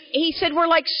 He said we're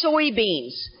like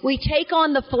soybeans. We take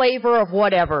on the flavor of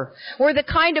whatever. We're the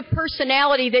kind of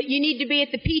personality that you need to be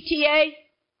at the PTA,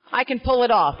 I can pull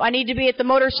it off. I need to be at the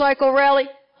motorcycle rally,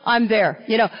 I'm there.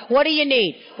 What do you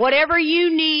need? Whatever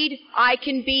you need, I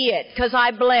can be it, 'cause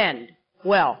I blend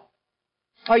well.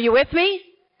 Are you with me?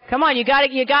 Come on, you got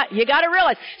to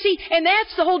realize. See, and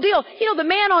that's the whole deal. The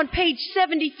man on page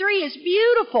 73 is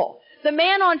beautiful. The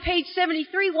man on page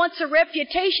 73 wants a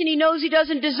reputation he knows he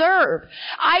doesn't deserve.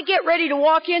 I get ready to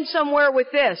walk in somewhere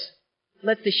with this.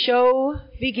 Let the show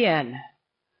begin.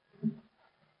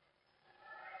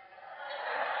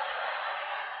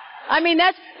 I mean,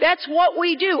 that's what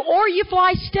we do. Or you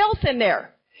fly stealth in there.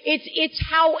 It's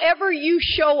however you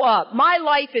show up. My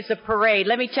life is a parade.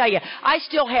 Let me tell you, I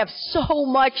still have so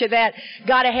much of that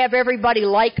gotta have everybody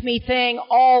like me thing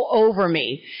all over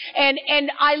me. And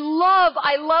I love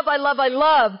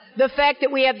the fact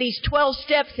that we have these 12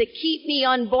 steps that keep me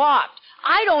unblocked.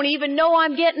 I don't even know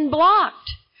I'm getting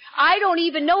blocked. I don't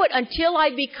even know it until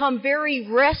I become very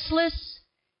restless,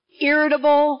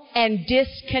 irritable, and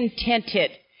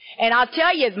discontented. And I'll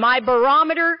tell you, my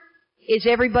barometer is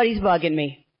everybody's bugging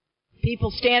me.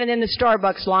 People standing in the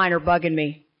Starbucks line are bugging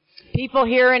me. People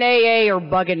here in AA are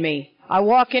bugging me. I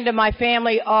walk into my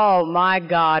family, oh my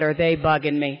God, are they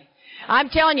bugging me. I'm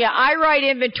telling you, I write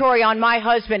inventory on my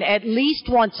husband at least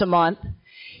once a month.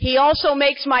 He also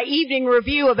makes my evening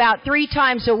review about 3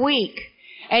 times a week.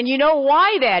 And you know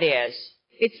why that is?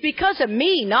 It's because of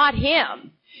me, not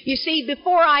him. You see,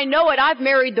 before I know it, I've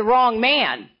married the wrong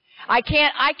man. I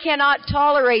cannot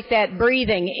tolerate that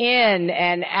breathing in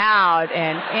and out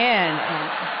and in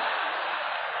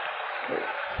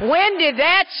and... When did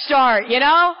that start,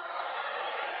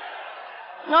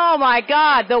 Oh my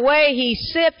God, the way he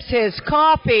sips his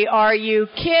coffee, are you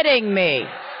kidding me?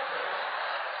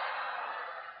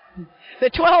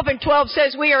 The 12 and 12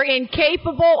 says we are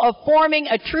incapable of forming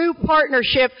a true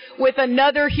partnership with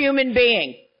another human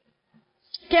being.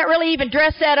 Can't really even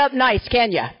dress that up nice,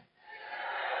 can you?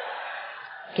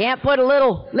 Can't put a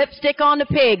little lipstick on the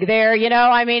pig there,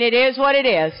 I mean, it is what it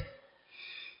is.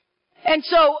 And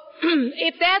so,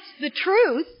 if that's the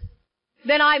truth,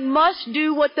 then I must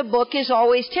do what the book is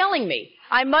always telling me.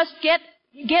 I must get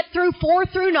through 4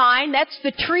 through 9. That's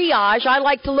the triage. I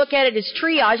like to look at it as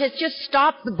triage. It's just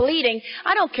stop the bleeding.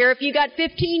 I don't care if you got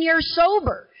 15 years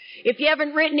sober. If you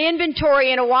haven't written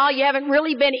inventory in a while, you haven't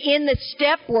really been in the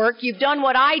step work. You've done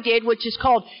what I did, which is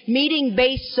called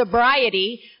meeting-based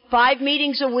sobriety. 5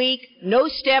 meetings a week, no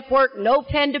step work, no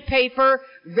pen to paper,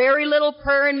 very little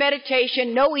prayer and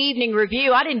meditation, no evening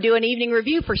review. I didn't do an evening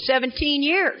review for 17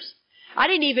 years. I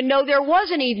didn't even know there was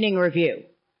an evening review.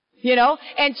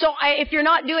 And so if you're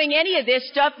not doing any of this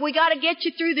stuff, we got to get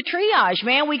you through the triage,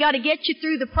 man. We got to get you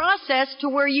through the process to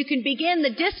where you can begin the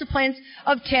disciplines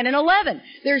of 10 and 11.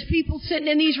 There's people sitting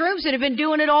in these rooms that have been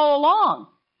doing it all along.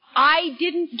 I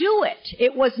didn't do it.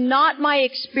 It was not my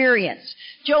experience.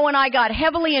 Joe and I got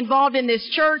heavily involved in this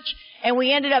church, and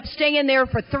we ended up staying there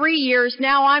for 3 years.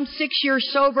 Now I'm 6 years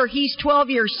sober. He's 12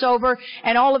 years sober,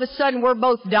 and all of a sudden we're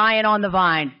both dying on the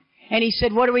vine. And he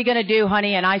said, what are we going to do,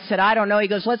 honey? And I said, I don't know. He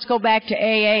goes, let's go back to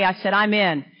AA. I said, I'm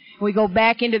in. We go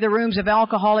back into the rooms of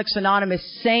Alcoholics Anonymous,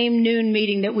 same noon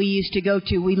meeting that we used to go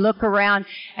to. We look around,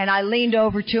 and I leaned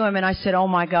over to him, and I said, oh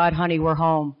my God, honey, we're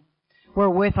home. We're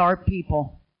with our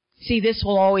people. See, this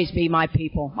will always be my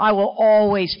people. I will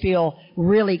always feel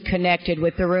really connected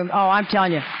with the room. Oh, I'm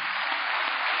telling you.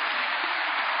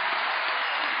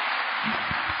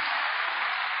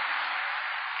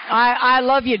 I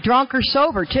love you drunk or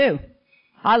sober, too.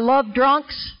 I love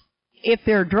drunks if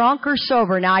they're drunk or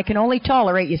sober. Now, I can only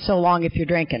tolerate you so long if you're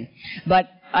drinking. But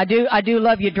I do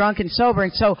love you drunk and sober.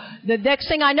 And so the next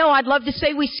thing I know, I'd love to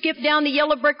say we skip down the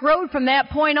yellow brick road from that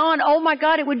point on. Oh my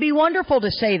God, it would be wonderful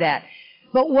to say that.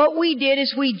 But what we did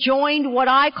is we joined what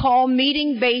I call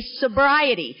meeting-based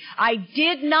sobriety. I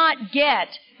did not get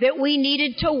that we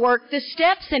needed to work the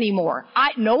steps anymore.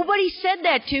 Nobody said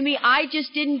that to me. I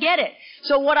just didn't get it.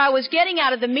 So what I was getting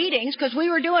out of the meetings, because we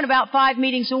were doing about 5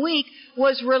 meetings a week,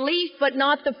 was relief but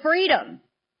not the freedom.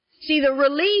 See, the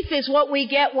relief is what we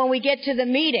get when we get to the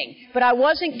meeting, but I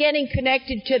wasn't getting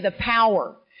connected to the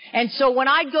power. And so when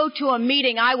I'd go to a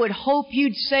meeting, I would hope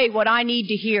you'd say what I need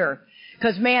to hear,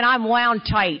 because man, I'm wound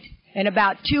tight. And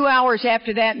about 2 hours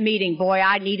after that meeting, boy,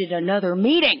 I needed another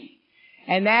meeting.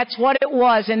 And that's what it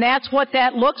was, and that's what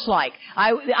that looks like.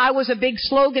 I was a big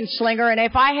slogan slinger, and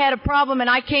if I had a problem and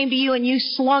I came to you and you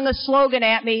slung a slogan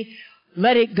at me,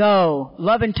 let it go.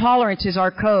 Love and tolerance is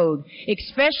our code.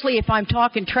 Especially if I'm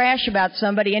talking trash about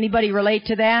somebody. Anybody relate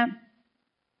to that?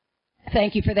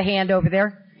 Thank you for the hand over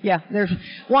there. Yeah, there's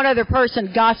one other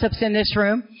person gossips in this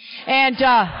room. And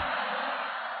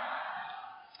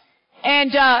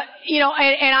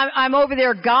I'm over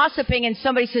there gossiping and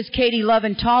somebody says, Katie, love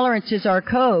and tolerance is our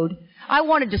code. I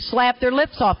wanted to slap their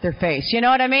lips off their face. You know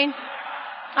what I mean?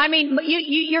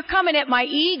 You're coming at my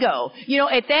ego.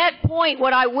 At that point,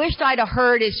 what I wished I'd have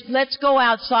heard is, let's go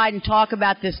outside and talk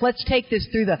about this. Let's take this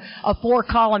through a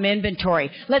 4-column inventory.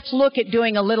 Let's look at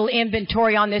doing a little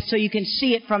inventory on this so you can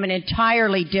see it from an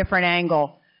entirely different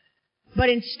angle. But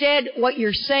instead, what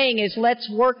you're saying is, let's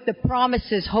work the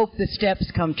promises, hope the steps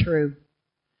come true.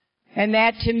 And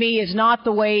that, to me, is not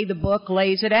the way the book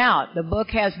lays it out. The book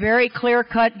has very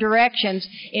clear-cut directions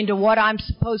into what I'm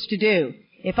supposed to do.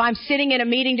 If I'm sitting in a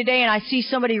meeting today and I see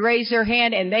somebody raise their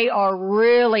hand and they are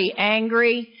really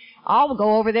angry, I'll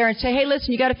go over there and say, hey,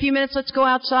 listen, you got a few minutes? Let's go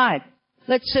outside.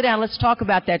 Let's sit down. Let's talk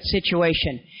about that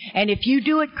situation. And if you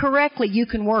do it correctly, you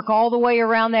can work all the way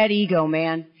around that ego,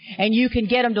 man. And you can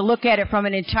get them to look at it from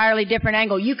an entirely different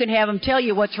angle. You can have them tell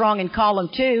you what's wrong in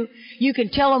column 2. You can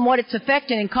tell them what it's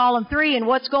affecting in column 3 and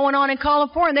what's going on in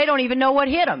column 4, and they don't even know what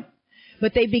hit them.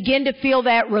 But they begin to feel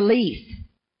that relief.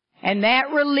 And that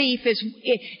relief is,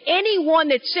 anyone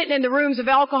that's sitting in the rooms of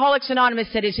Alcoholics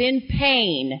Anonymous that is in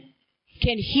pain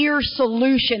can hear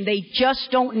solution. They just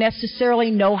don't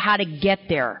necessarily know how to get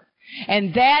there.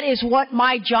 And that is what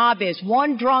my job is.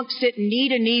 One drunk sitting knee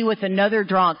to knee with another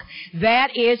drunk.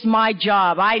 That is my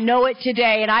job. I know it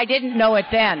today, and I didn't know it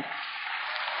then.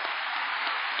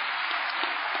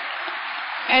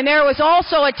 And there was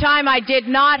also a time I did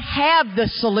not have the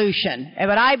solution.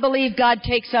 But I believe God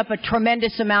takes up a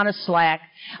tremendous amount of slack.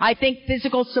 I think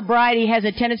physical sobriety has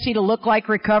a tendency to look like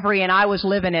recovery, and I was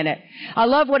living in it. I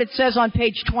love what it says on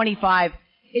page 25.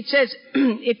 It says,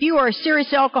 if you are a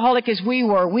serious alcoholic as we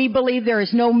were, we believe there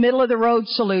is no middle-of-the-road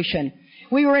solution.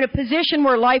 We were in a position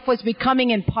where life was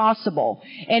becoming impossible.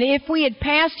 And if we had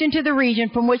passed into the region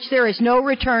from which there is no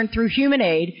return through human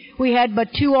aid, we had but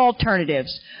 2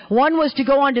 alternatives. One was to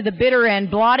go on to the bitter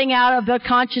end, blotting out of the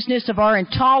consciousness of our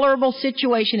intolerable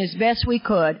situation as best we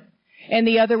could. And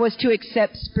the other was to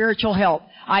accept spiritual help.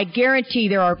 I guarantee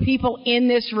there are people in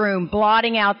this room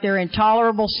blotting out their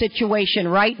intolerable situation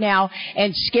right now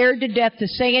and scared to death to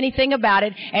say anything about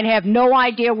it and have no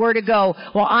idea where to go.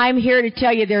 Well, I'm here to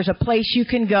tell you there's a place you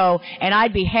can go, and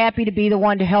I'd be happy to be the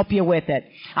one to help you with it.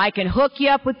 I can hook you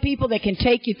up with people that can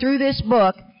take you through this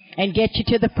book and get you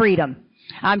to the freedom.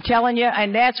 I'm telling you,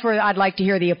 and that's where I'd like to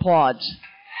hear the applause.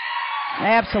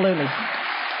 Absolutely.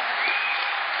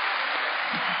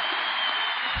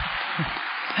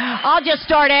 I'll just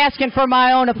start asking for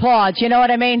my own applause, you know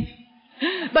what I mean?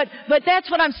 But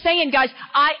that's what I'm saying, guys.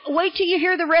 Wait till you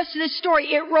hear the rest of this story.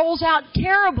 It rolls out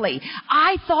terribly.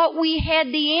 I thought we had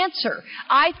the answer.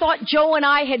 I thought Joe and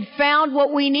I had found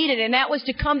what we needed, and that was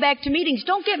to come back to meetings.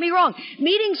 Don't get me wrong.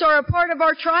 Meetings are a part of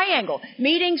our triangle.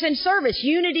 Meetings and service,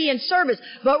 unity and service.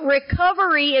 But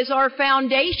recovery is our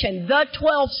foundation. The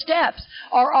 12 steps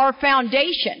are our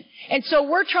foundation. And so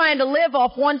we're trying to live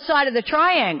off one side of the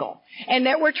triangle. And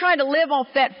that we're trying to live off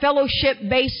that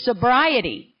fellowship-based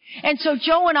sobriety. And so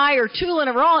Joe and I are tooling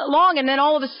along, and then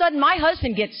all of a sudden my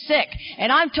husband gets sick.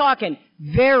 And I'm talking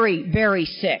very, very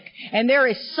sick. And there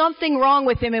is something wrong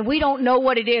with him, and we don't know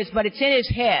what it is, but it's in his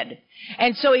head.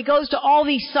 And so he goes to all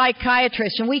these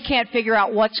psychiatrists, and we can't figure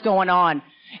out what's going on.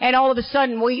 And all of a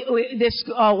sudden,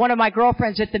 one of my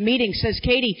girlfriends at the meeting says,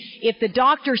 Katie, if the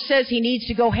doctor says he needs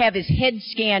to go have his head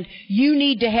scanned, you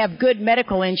need to have good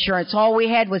medical insurance. All we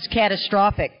had was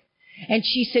catastrophic. And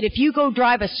she said, if you go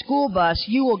drive a school bus,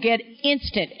 you will get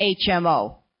instant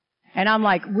HMO. And I'm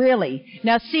like, really?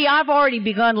 Now, see, I've already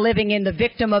begun living in the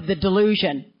victim of the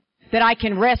delusion. that I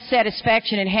can rest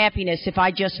satisfaction and happiness if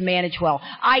I just manage well.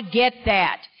 I get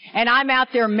that. And I'm out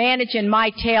there managing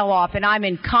my tail off, and I'm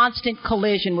in constant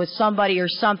collision with somebody or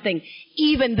something,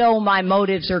 even though my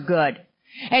motives are good.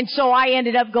 And so I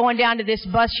ended up going down to this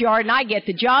bus yard, and I get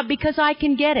the job because I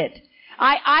can get it.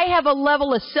 I have a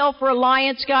level of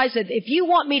self-reliance, guys, that if you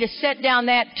want me to set down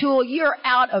that tool, you're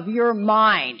out of your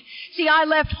mind. See, I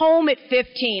left home at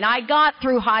 15. I got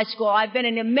through high school. I've been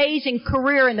an amazing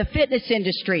career in the fitness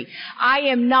industry. I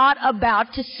am not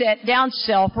about to set down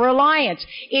self-reliance.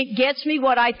 It gets me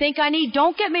what I think I need.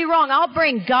 Don't get me wrong. I'll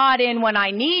bring God in when I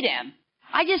need Him.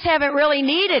 I just haven't really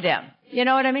needed Him. You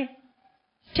know what I mean?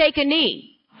 Take a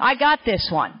knee. I got this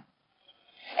one.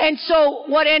 And so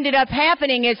what ended up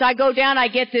happening is I go down, I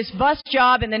get this bus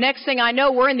job, and the next thing I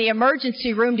know, we're in the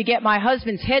emergency room to get my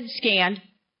husband's head scanned.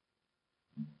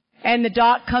 And the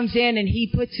doc comes in and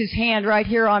he puts his hand right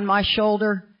here on my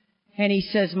shoulder and he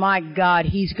says, my God,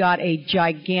 he's got a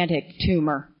gigantic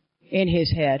tumor in his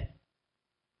head.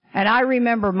 And I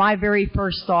remember my very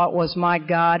first thought was, my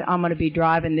God, I'm going to be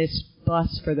driving this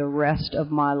bus for the rest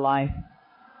of my life.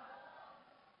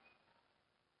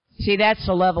 See, that's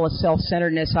the level of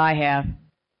self-centeredness I have.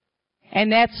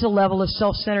 And that's the level of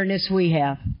self-centeredness we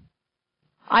have.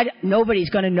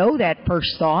 Nobody's going to know that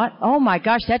first thought. Oh my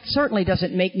gosh, that certainly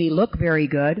doesn't make me look very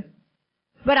good.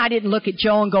 But I didn't look at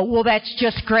Joe and go, well, that's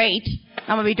just great.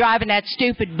 I'm going to be driving that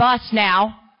stupid bus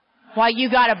now while you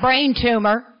got a brain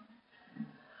tumor.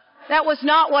 That was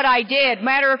not what I did.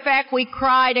 Matter of fact, we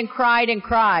cried and cried and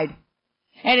cried.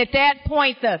 And at that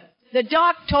point, the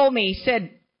doc told me, he said,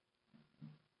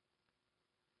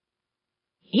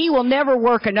 he will never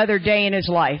work another day in his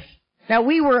life. Now,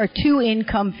 we were a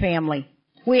 2-income family.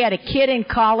 We had a kid in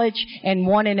college and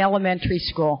one in elementary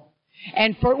school.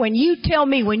 And when you tell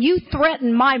me, when you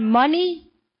threaten my money,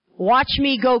 watch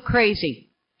me go crazy.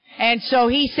 And so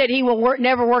he said he will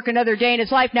never work another day in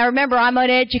his life. Now, remember, I'm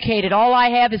uneducated. All I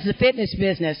have is the fitness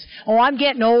business. Oh, I'm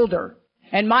getting older,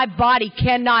 and my body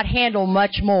cannot handle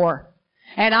much more.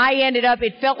 And I ended up,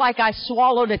 it felt like I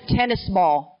swallowed a tennis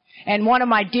ball. And one of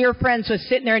my dear friends was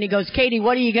sitting there and he goes, Katie,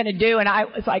 what are you going to do? And I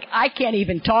was like, I can't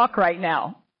even talk right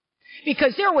now.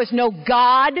 Because there was no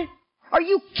God. Are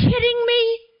you kidding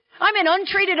me? I'm in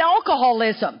untreated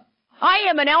alcoholism. I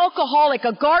am an alcoholic,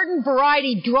 a garden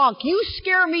variety drunk. You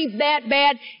scare me that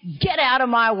bad, get out of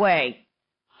my way.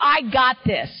 I got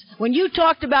this. When you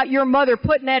talked about your mother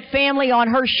putting that family on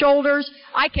her shoulders,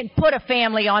 I can put a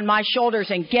family on my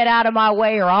shoulders and get out of my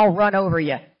way or I'll run over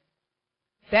you.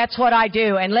 That's what I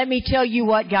do. And let me tell you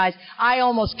what, guys, I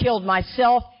almost killed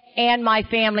myself and my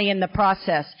family in the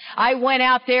process. I went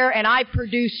out there and I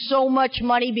produced so much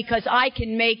money because I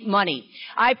can make money.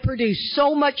 I produced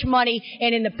so much money,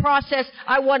 and in the process,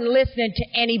 I wasn't listening to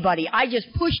anybody. I just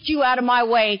pushed you out of my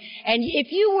way. And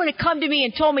if you would have come to me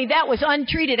and told me that was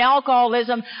untreated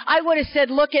alcoholism, I would have said,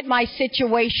 look at my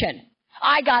situation.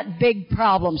 I got big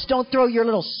problems. Don't throw your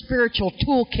little spiritual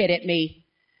toolkit at me.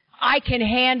 I can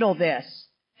handle this.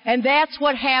 And that's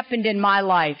what happened in my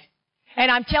life.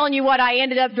 And I'm telling you what, I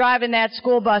ended up driving that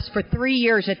school bus for 3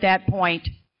 years at that point.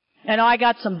 And I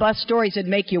got some bus stories that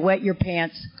make you wet your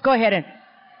pants. Go ahead and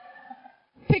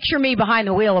picture me behind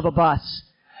the wheel of a bus.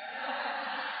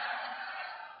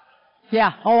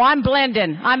 Yeah. Oh, I'm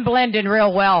blending. I'm blending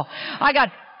real well. I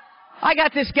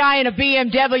got this guy in a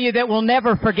BMW that will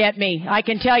never forget me. I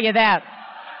can tell you that.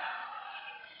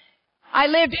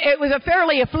 It was a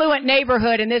fairly affluent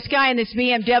neighborhood, and this guy in this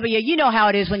BMW, you know how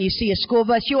it is when you see a school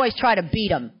bus, you always try to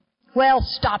beat him. Well,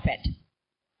 stop it.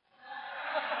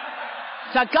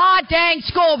 It's a goddamn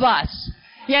school bus,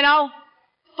 you know,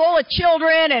 full of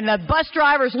children, and the bus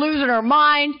driver's losing her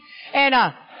mind,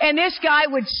 and this guy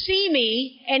would see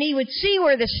me, and he would see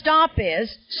where the stop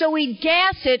is, so he'd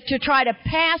gas it to try to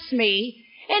pass me,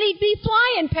 and he'd be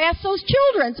flying past those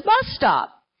children's bus stop.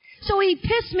 So he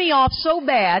pissed me off so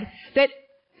bad that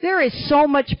there is so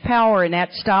much power in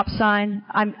that stop sign.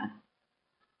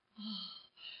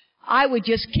 I would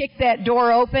just kick that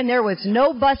door open. There was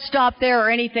no bus stop there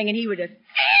or anything, and he would just...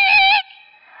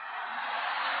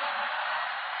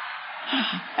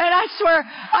 And I swear,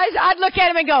 I'd look at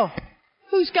him and go,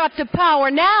 who's got the power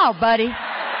now, buddy? Yeah.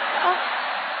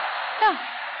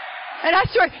 And I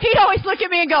swear, he'd always look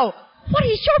at me and go, what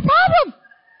is your problem?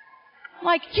 I'm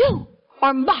like, you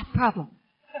are my problem.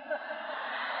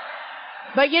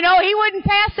 But you know, he wouldn't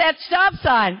pass that stop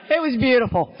sign. It was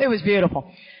beautiful. It was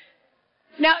beautiful.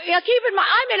 Now, keep in mind,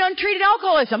 I'm in untreated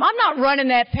alcoholism. I'm not running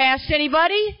that past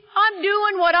anybody. I'm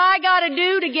doing what I gotta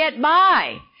do to get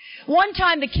by. One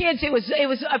time the kids, it was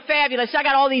fabulous. I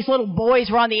got all these little boys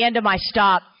were on the end of my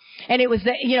stop. And it was,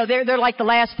 they're like the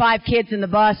last 5 kids in the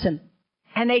bus, and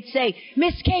And they'd say,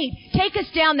 Miss Kate, take us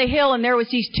down the hill. And there was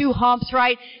these 2 humps,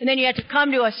 right? And then you had to come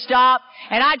to a stop.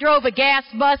 And I drove a gas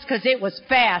bus because it was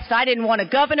fast. I didn't want a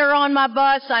governor on my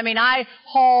bus. I mean, I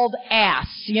hauled ass.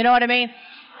 You know what I mean?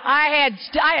 I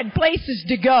had places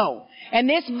to go. And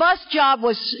this bus job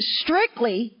was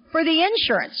strictly for the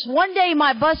insurance. One day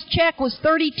my bus check was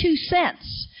 32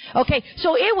 cents. Okay,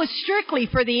 so it was strictly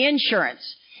for the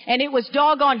insurance. And it was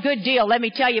doggone good deal, let me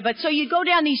tell you. But so you'd go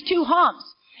down these 2 humps.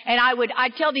 And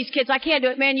I'd tell these kids, I can't do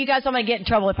it, man. You guys, I'm going to get in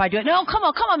trouble if I do it. No, come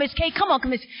on, Miss Kate, come on,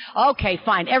 Miss. Okay,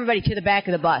 fine. Everybody to the back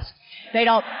of the bus. They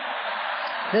all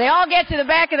get to the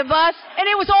back of the bus, and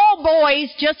it was all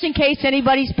boys, just in case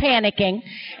anybody's panicking.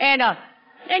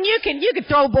 And you can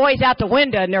throw boys out the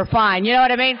window and they're fine. You know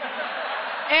what I mean?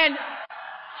 And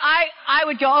I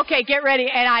would go, okay, get ready,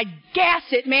 and I'd gas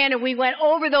it, man, and we went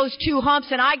over those 2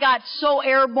 humps, and I got so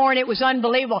airborne, it was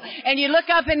unbelievable. And you look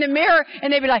up in the mirror,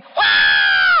 and they'd be like, "Wah!"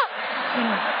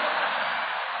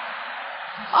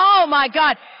 Oh my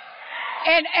God.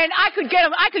 And I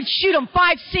could shoot them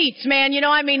 5 seats, man, you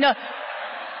know, I mean,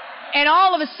 and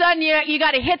all of a sudden you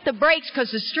got to hit the brakes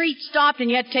because the street stopped and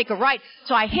you had to take a right.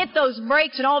 So I hit those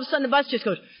brakes and all of a sudden the bus just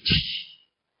goes,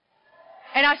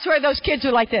 and I swear those kids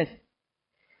are like this.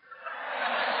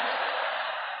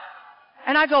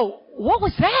 And I go, what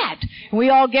was that? And we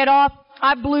all get off.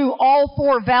 I blew all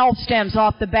 4 valve stems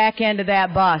off the back end of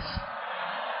that bus.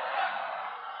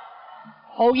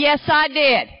 Oh, yes, I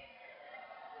did.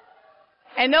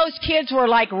 And those kids were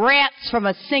like rats from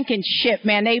a sinking ship,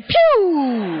 man. They,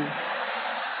 pew!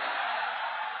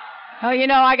 Oh, you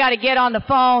know, I got to get on the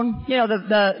phone. You know,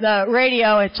 the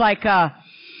radio, it's like,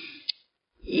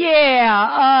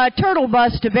 turtle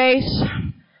bus to base.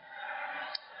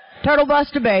 Turtle bus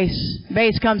to base.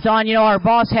 Base comes on. You know, our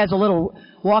boss has a little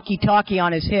walkie-talkie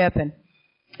on his hip, and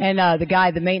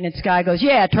the maintenance guy goes,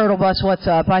 yeah, turtle bus, what's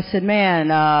up? I said, man,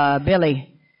 Billy,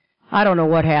 I don't know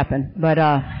what happened, but,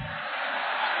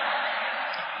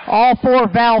 all 4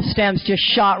 valve stems just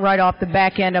shot right off the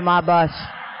back end of my bus.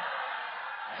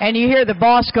 And you hear the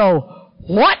boss go,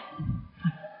 what?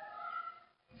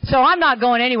 So I'm not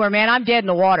going anywhere, man. I'm dead in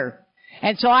the water.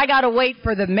 And so I got to wait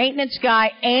for the maintenance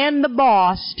guy and the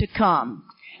boss to come.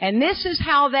 And this is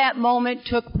how that moment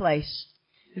took place.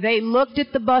 They looked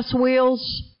at the bus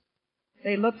wheels.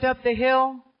 They looked up the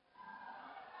hill.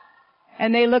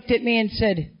 And they looked at me and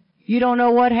said, you don't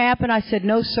know what happened? I said,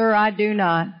 no, sir, I do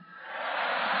not.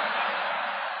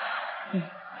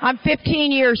 I'm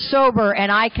 15 years sober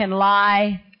and I can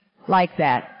lie like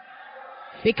that.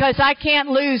 Because I can't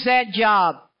lose that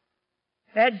job.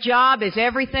 That job is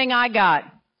everything I got.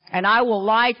 And I will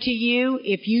lie to you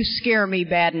if you scare me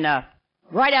bad enough.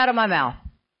 Right out of my mouth.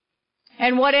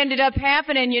 And what ended up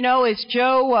happening, you know, is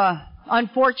Joe,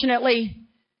 unfortunately,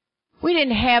 we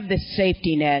didn't have this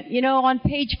safety net. You know, on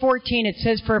page 14 it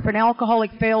says, for if an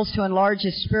alcoholic fails to enlarge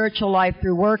his spiritual life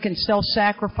through work and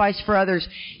self-sacrifice for others,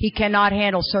 he cannot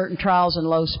handle certain trials and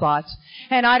low spots.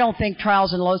 And I don't think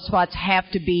trials and low spots have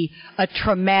to be a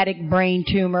traumatic brain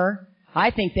tumor.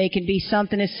 I think they can be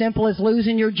something as simple as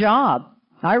losing your job.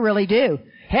 I really do.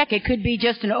 Heck, it could be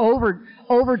just an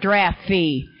overdraft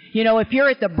fee. You know, if you're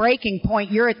at the breaking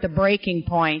point, you're at the breaking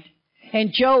point.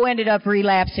 And Joe ended up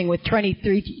relapsing with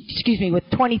 23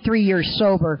 years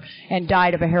sober and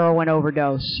died of a heroin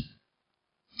overdose.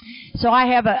 So I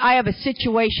have a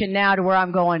situation now to where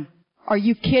I'm going, are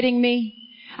you kidding me?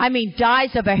 I mean,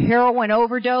 dies of a heroin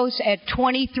overdose at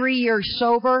 23 years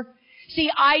sober?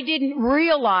 See, I didn't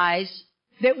realize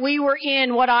that we were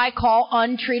in what I call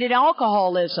untreated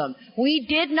alcoholism. We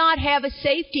did not have a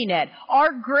safety net.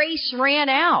 Our grace ran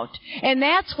out. And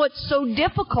that's what's so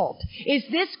difficult, is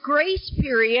this grace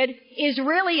period is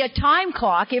really a time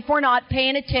clock if we're not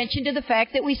paying attention to the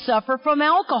fact that we suffer from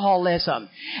alcoholism.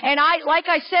 And like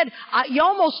I said, you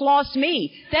almost lost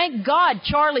me. Thank God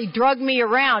Charlie drugged me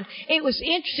around. It was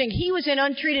interesting. He was in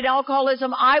untreated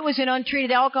alcoholism. I was in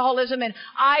untreated alcoholism. And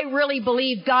I really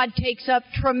believe God takes up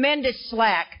tremendous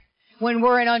slack when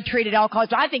we're in untreated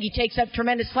alcoholism. I think He takes up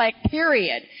tremendous slack,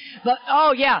 period. But,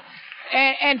 oh yeah.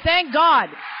 And thank God.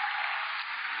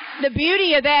 The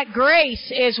beauty of that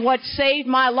grace is what saved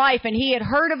my life. And he had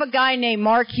heard of a guy named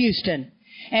Mark Houston.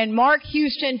 And Mark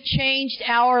Houston changed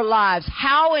our lives.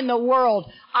 How in the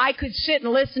world I could sit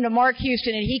and listen to Mark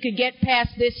Houston and he could get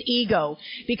past this ego?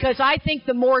 Because I think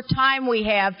the more time we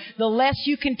have, the less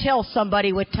you can tell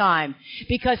somebody with time.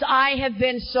 Because I have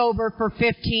been sober for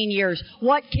 15 years.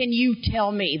 What can you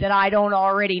tell me that I don't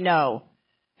already know?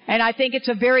 And I think it's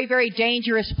a very, very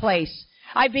dangerous place.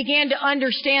 I began to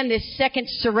understand this second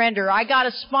surrender. I got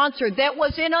a sponsor that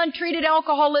was in untreated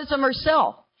alcoholism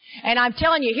herself. And I'm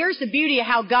telling you, here's the beauty of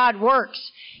how God works.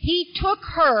 He took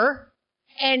her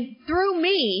and through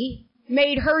me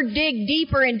made her dig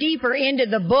deeper and deeper into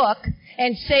the book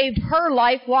and saved her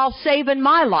life while saving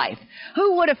my life.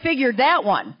 Who would have figured that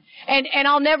one? And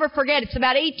I'll never forget, it's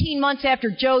about 18 months after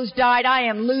Joe's died. I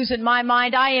am losing my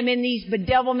mind. I am in these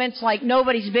bedevilments like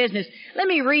nobody's business. Let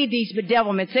me read these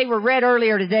bedevilments. They were read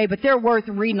earlier today, but they're worth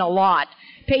reading a lot.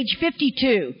 Page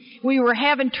 52. We were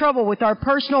having trouble with our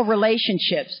personal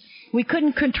relationships. We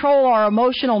couldn't control our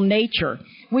emotional nature.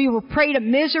 We were prey to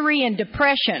misery and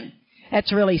depression.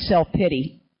 That's really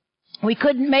self-pity. We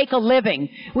couldn't make a living.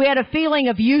 We had a feeling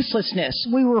of uselessness.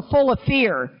 We were full of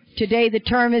fear. Today the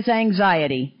term is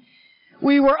anxiety.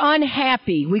 We were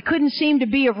unhappy. We couldn't seem to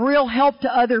be of real help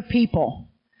to other people.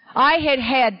 I had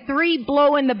had 3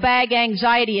 blow-in-the-bag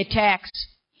anxiety attacks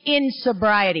in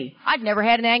sobriety. I'd never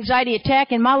had an anxiety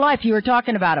attack in my life. You were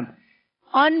talking about them.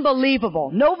 Unbelievable.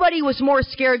 Nobody was more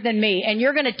scared than me. And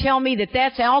you're going to tell me that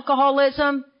that's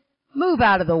alcoholism? Move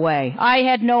out of the way. I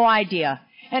had no idea.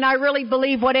 And I really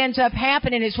believe what ends up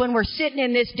happening is when we're sitting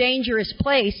in this dangerous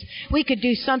place, we could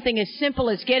do something as simple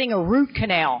as getting a root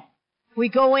canal. We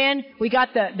go in, we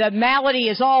got the malady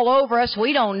is all over us,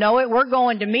 we don't know it, we're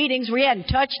going to meetings, we hadn't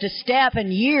touched a step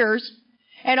in years,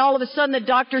 and all of a sudden the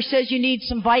doctor says you need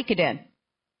some Vicodin.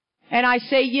 And I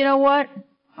say, you know what?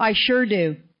 I sure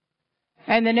do.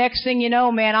 And the next thing you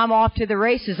know, man, I'm off to the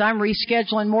races. I'm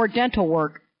rescheduling more dental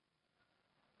work.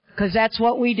 Because that's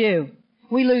what we do.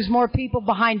 We lose more people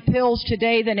behind pills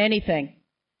today than anything.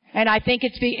 And I think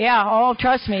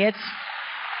trust me,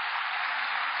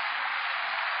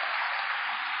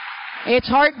 it's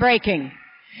heartbreaking.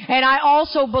 And I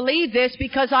also believe this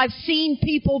because I've seen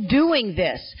people doing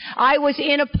this. I was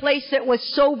in a place that was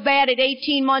so bad at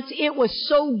 18 months. It was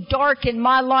so dark in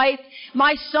my life.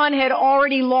 My son had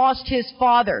already lost his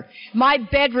father. My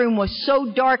bedroom was so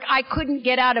dark I couldn't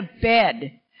get out of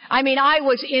bed. I mean, I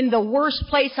was in the worst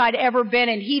place I'd ever been,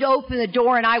 and he'd open the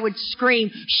door and I would scream,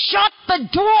 "Shut the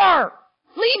door!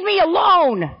 Leave me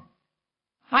alone!"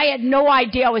 I had no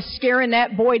idea I was scaring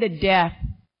that boy to death.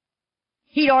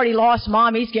 He'd already lost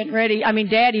Mom. Dad, he's getting ready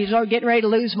to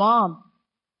lose Mom.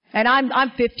 And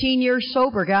I'm 15 years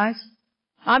sober, guys.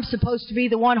 I'm supposed to be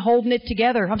the one holding it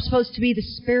together. I'm supposed to be the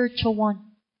spiritual one.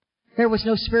 There was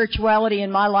no spirituality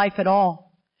in my life at all.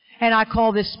 And I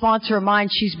call this sponsor of mine.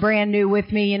 She's brand new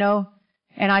with me,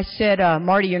 And I said,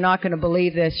 Marty, you're not going to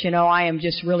believe this. I am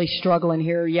just really struggling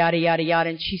here, yada, yada, yada.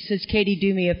 And she says, Katie,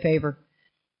 do me a favor.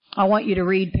 I want you to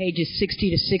read pages 60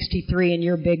 to 63 in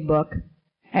your big book.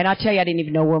 And I'll tell you, I didn't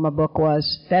even know where my book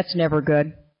was. That's never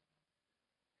good.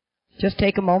 Just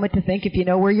take a moment to think if you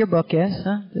know where your book is.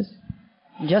 Huh?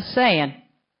 Just saying.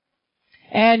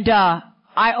 And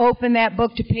I opened that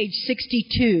book to page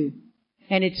 62.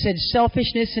 And it said,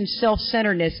 selfishness and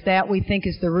self-centeredness, that we think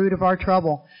is the root of our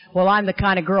trouble. Well, I'm the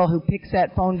kind of girl who picks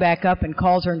that phone back up and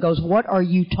calls her and goes, what are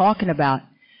you talking about?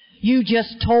 You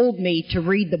just told me to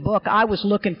read the book. I was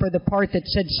looking for the part that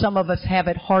said some of us have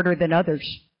it harder than others.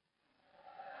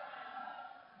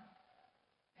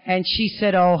 And she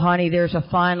said, oh, honey, there's a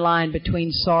fine line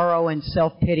between sorrow and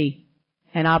self-pity.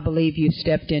 And I believe you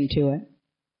stepped into it.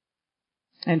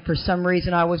 And for some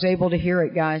reason, I was able to hear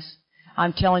it, guys.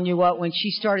 I'm telling you what, when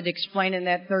she started explaining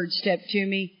that third step to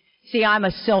me, see, I'm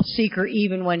a self-seeker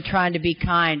even when trying to be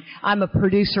kind. I'm a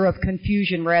producer of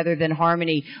confusion rather than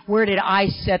harmony. Where did I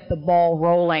set the ball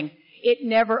rolling? It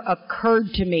never occurred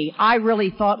to me. I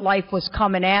really thought life was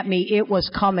coming at me. It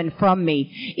was coming from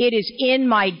me. It is in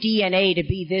my DNA to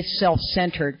be this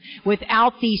self-centered.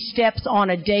 Without these steps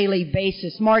on a daily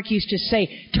basis, Mark used to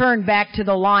say, turn back to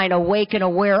the line, awake and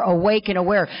aware, awake and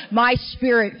aware. My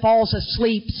spirit falls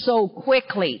asleep so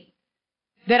quickly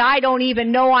that I don't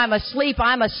even know I'm asleep.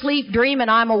 I'm asleep dreaming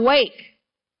I'm awake.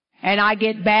 And I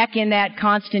get back in that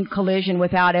constant collision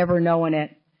without ever knowing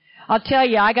it. I'll tell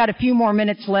you, I got a few more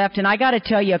minutes left, and I got to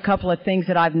tell you a couple of things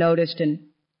that I've noticed, and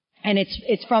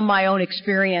it's from my own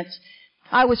experience.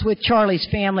 I was with Charlie's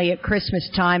family at Christmas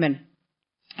time,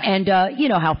 and you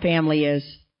know how family is.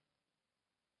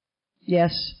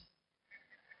 Yes.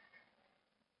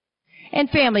 And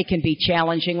family can be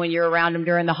challenging when you're around them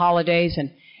during the holidays,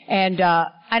 and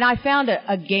I found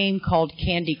a game called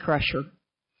Candy Crusher.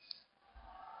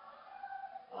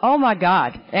 Oh my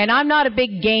God. And I'm not a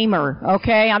big gamer,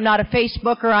 okay? I'm not a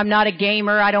Facebooker. I'm not a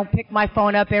gamer. I don't pick my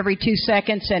phone up every 2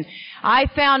 seconds. And I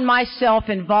found myself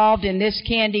involved in this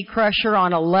Candy Crusher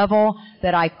on a level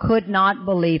that I could not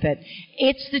believe it.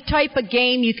 It's the type of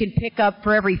game you can pick up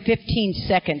for every 15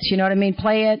 seconds. You know what I mean?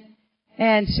 Play it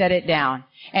and set it down.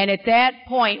 And at that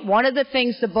point, one of the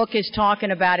things the book is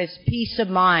talking about is peace of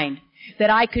mind. that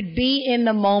I could be in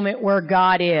the moment where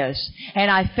God is. And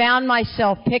I found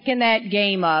myself picking that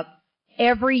game up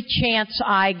every chance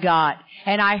I got.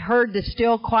 And I heard the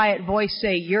still quiet voice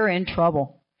say, "You're in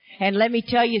trouble." And let me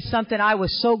tell you something, I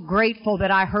was so grateful that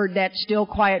I heard that still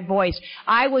quiet voice.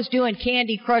 I was doing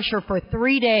Candy Crusher for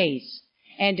 3 days.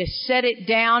 And to set it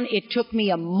down, it took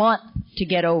me a month to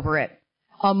get over it.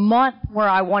 A month where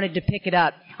I wanted to pick it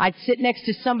up. I'd sit next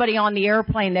to somebody on the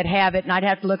airplane that have it, and I'd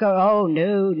have to look, oh,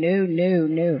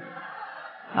 no.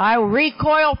 I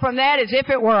recoil from that as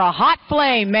if it were a hot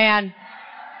flame, man.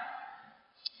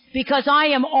 Because I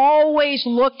am always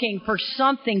looking for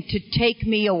something to take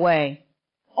me away.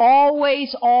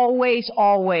 Always.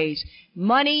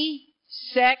 Money,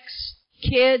 sex,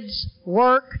 kids,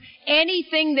 work,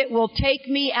 anything that will take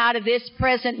me out of this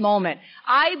present moment.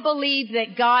 I believe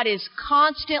that God is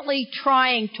constantly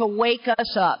trying to wake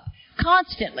us up.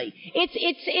 Constantly.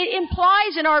 It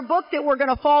implies in our book that we're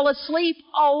going to fall asleep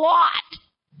a lot.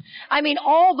 I mean,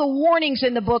 all the warnings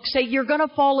in the book say you're going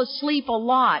to fall asleep a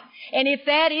lot. And if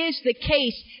that is the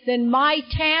case, then my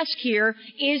task here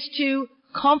is to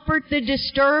comfort the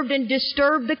disturbed and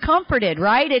disturb the comforted,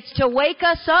 right? It's to wake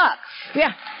us up.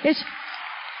 Yeah,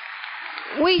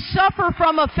 we suffer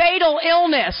from a fatal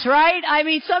illness, right? I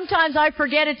mean, sometimes I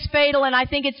forget it's fatal and I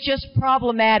think it's just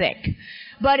problematic.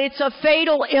 But it's a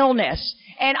fatal illness.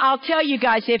 And I'll tell you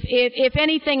guys, if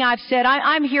anything I've said,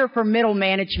 I'm here for middle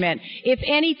management. If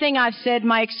anything I've said,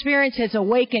 my experience has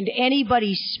awakened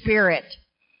anybody's spirit.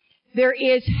 There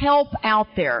is help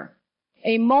out there.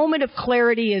 A moment of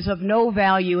clarity is of no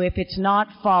value if it's not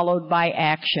followed by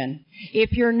action.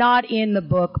 If you're not in the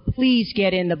book, please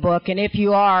get in the book. And if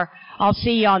you are, I'll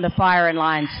see you on the firing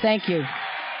lines. Thank you.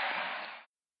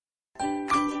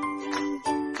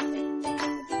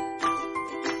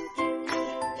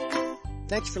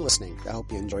 Thanks for listening. I hope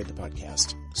you enjoyed the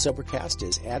podcast. Sobercast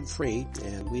is ad-free,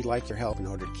 and we'd like your help in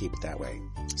order to keep it that way.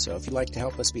 So if you'd like to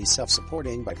help us be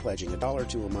self-supporting by pledging $1 or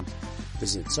 $2 a month,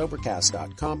 visit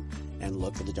Sobercast.com and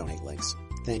look for the donate links.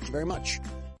 Thank you very much.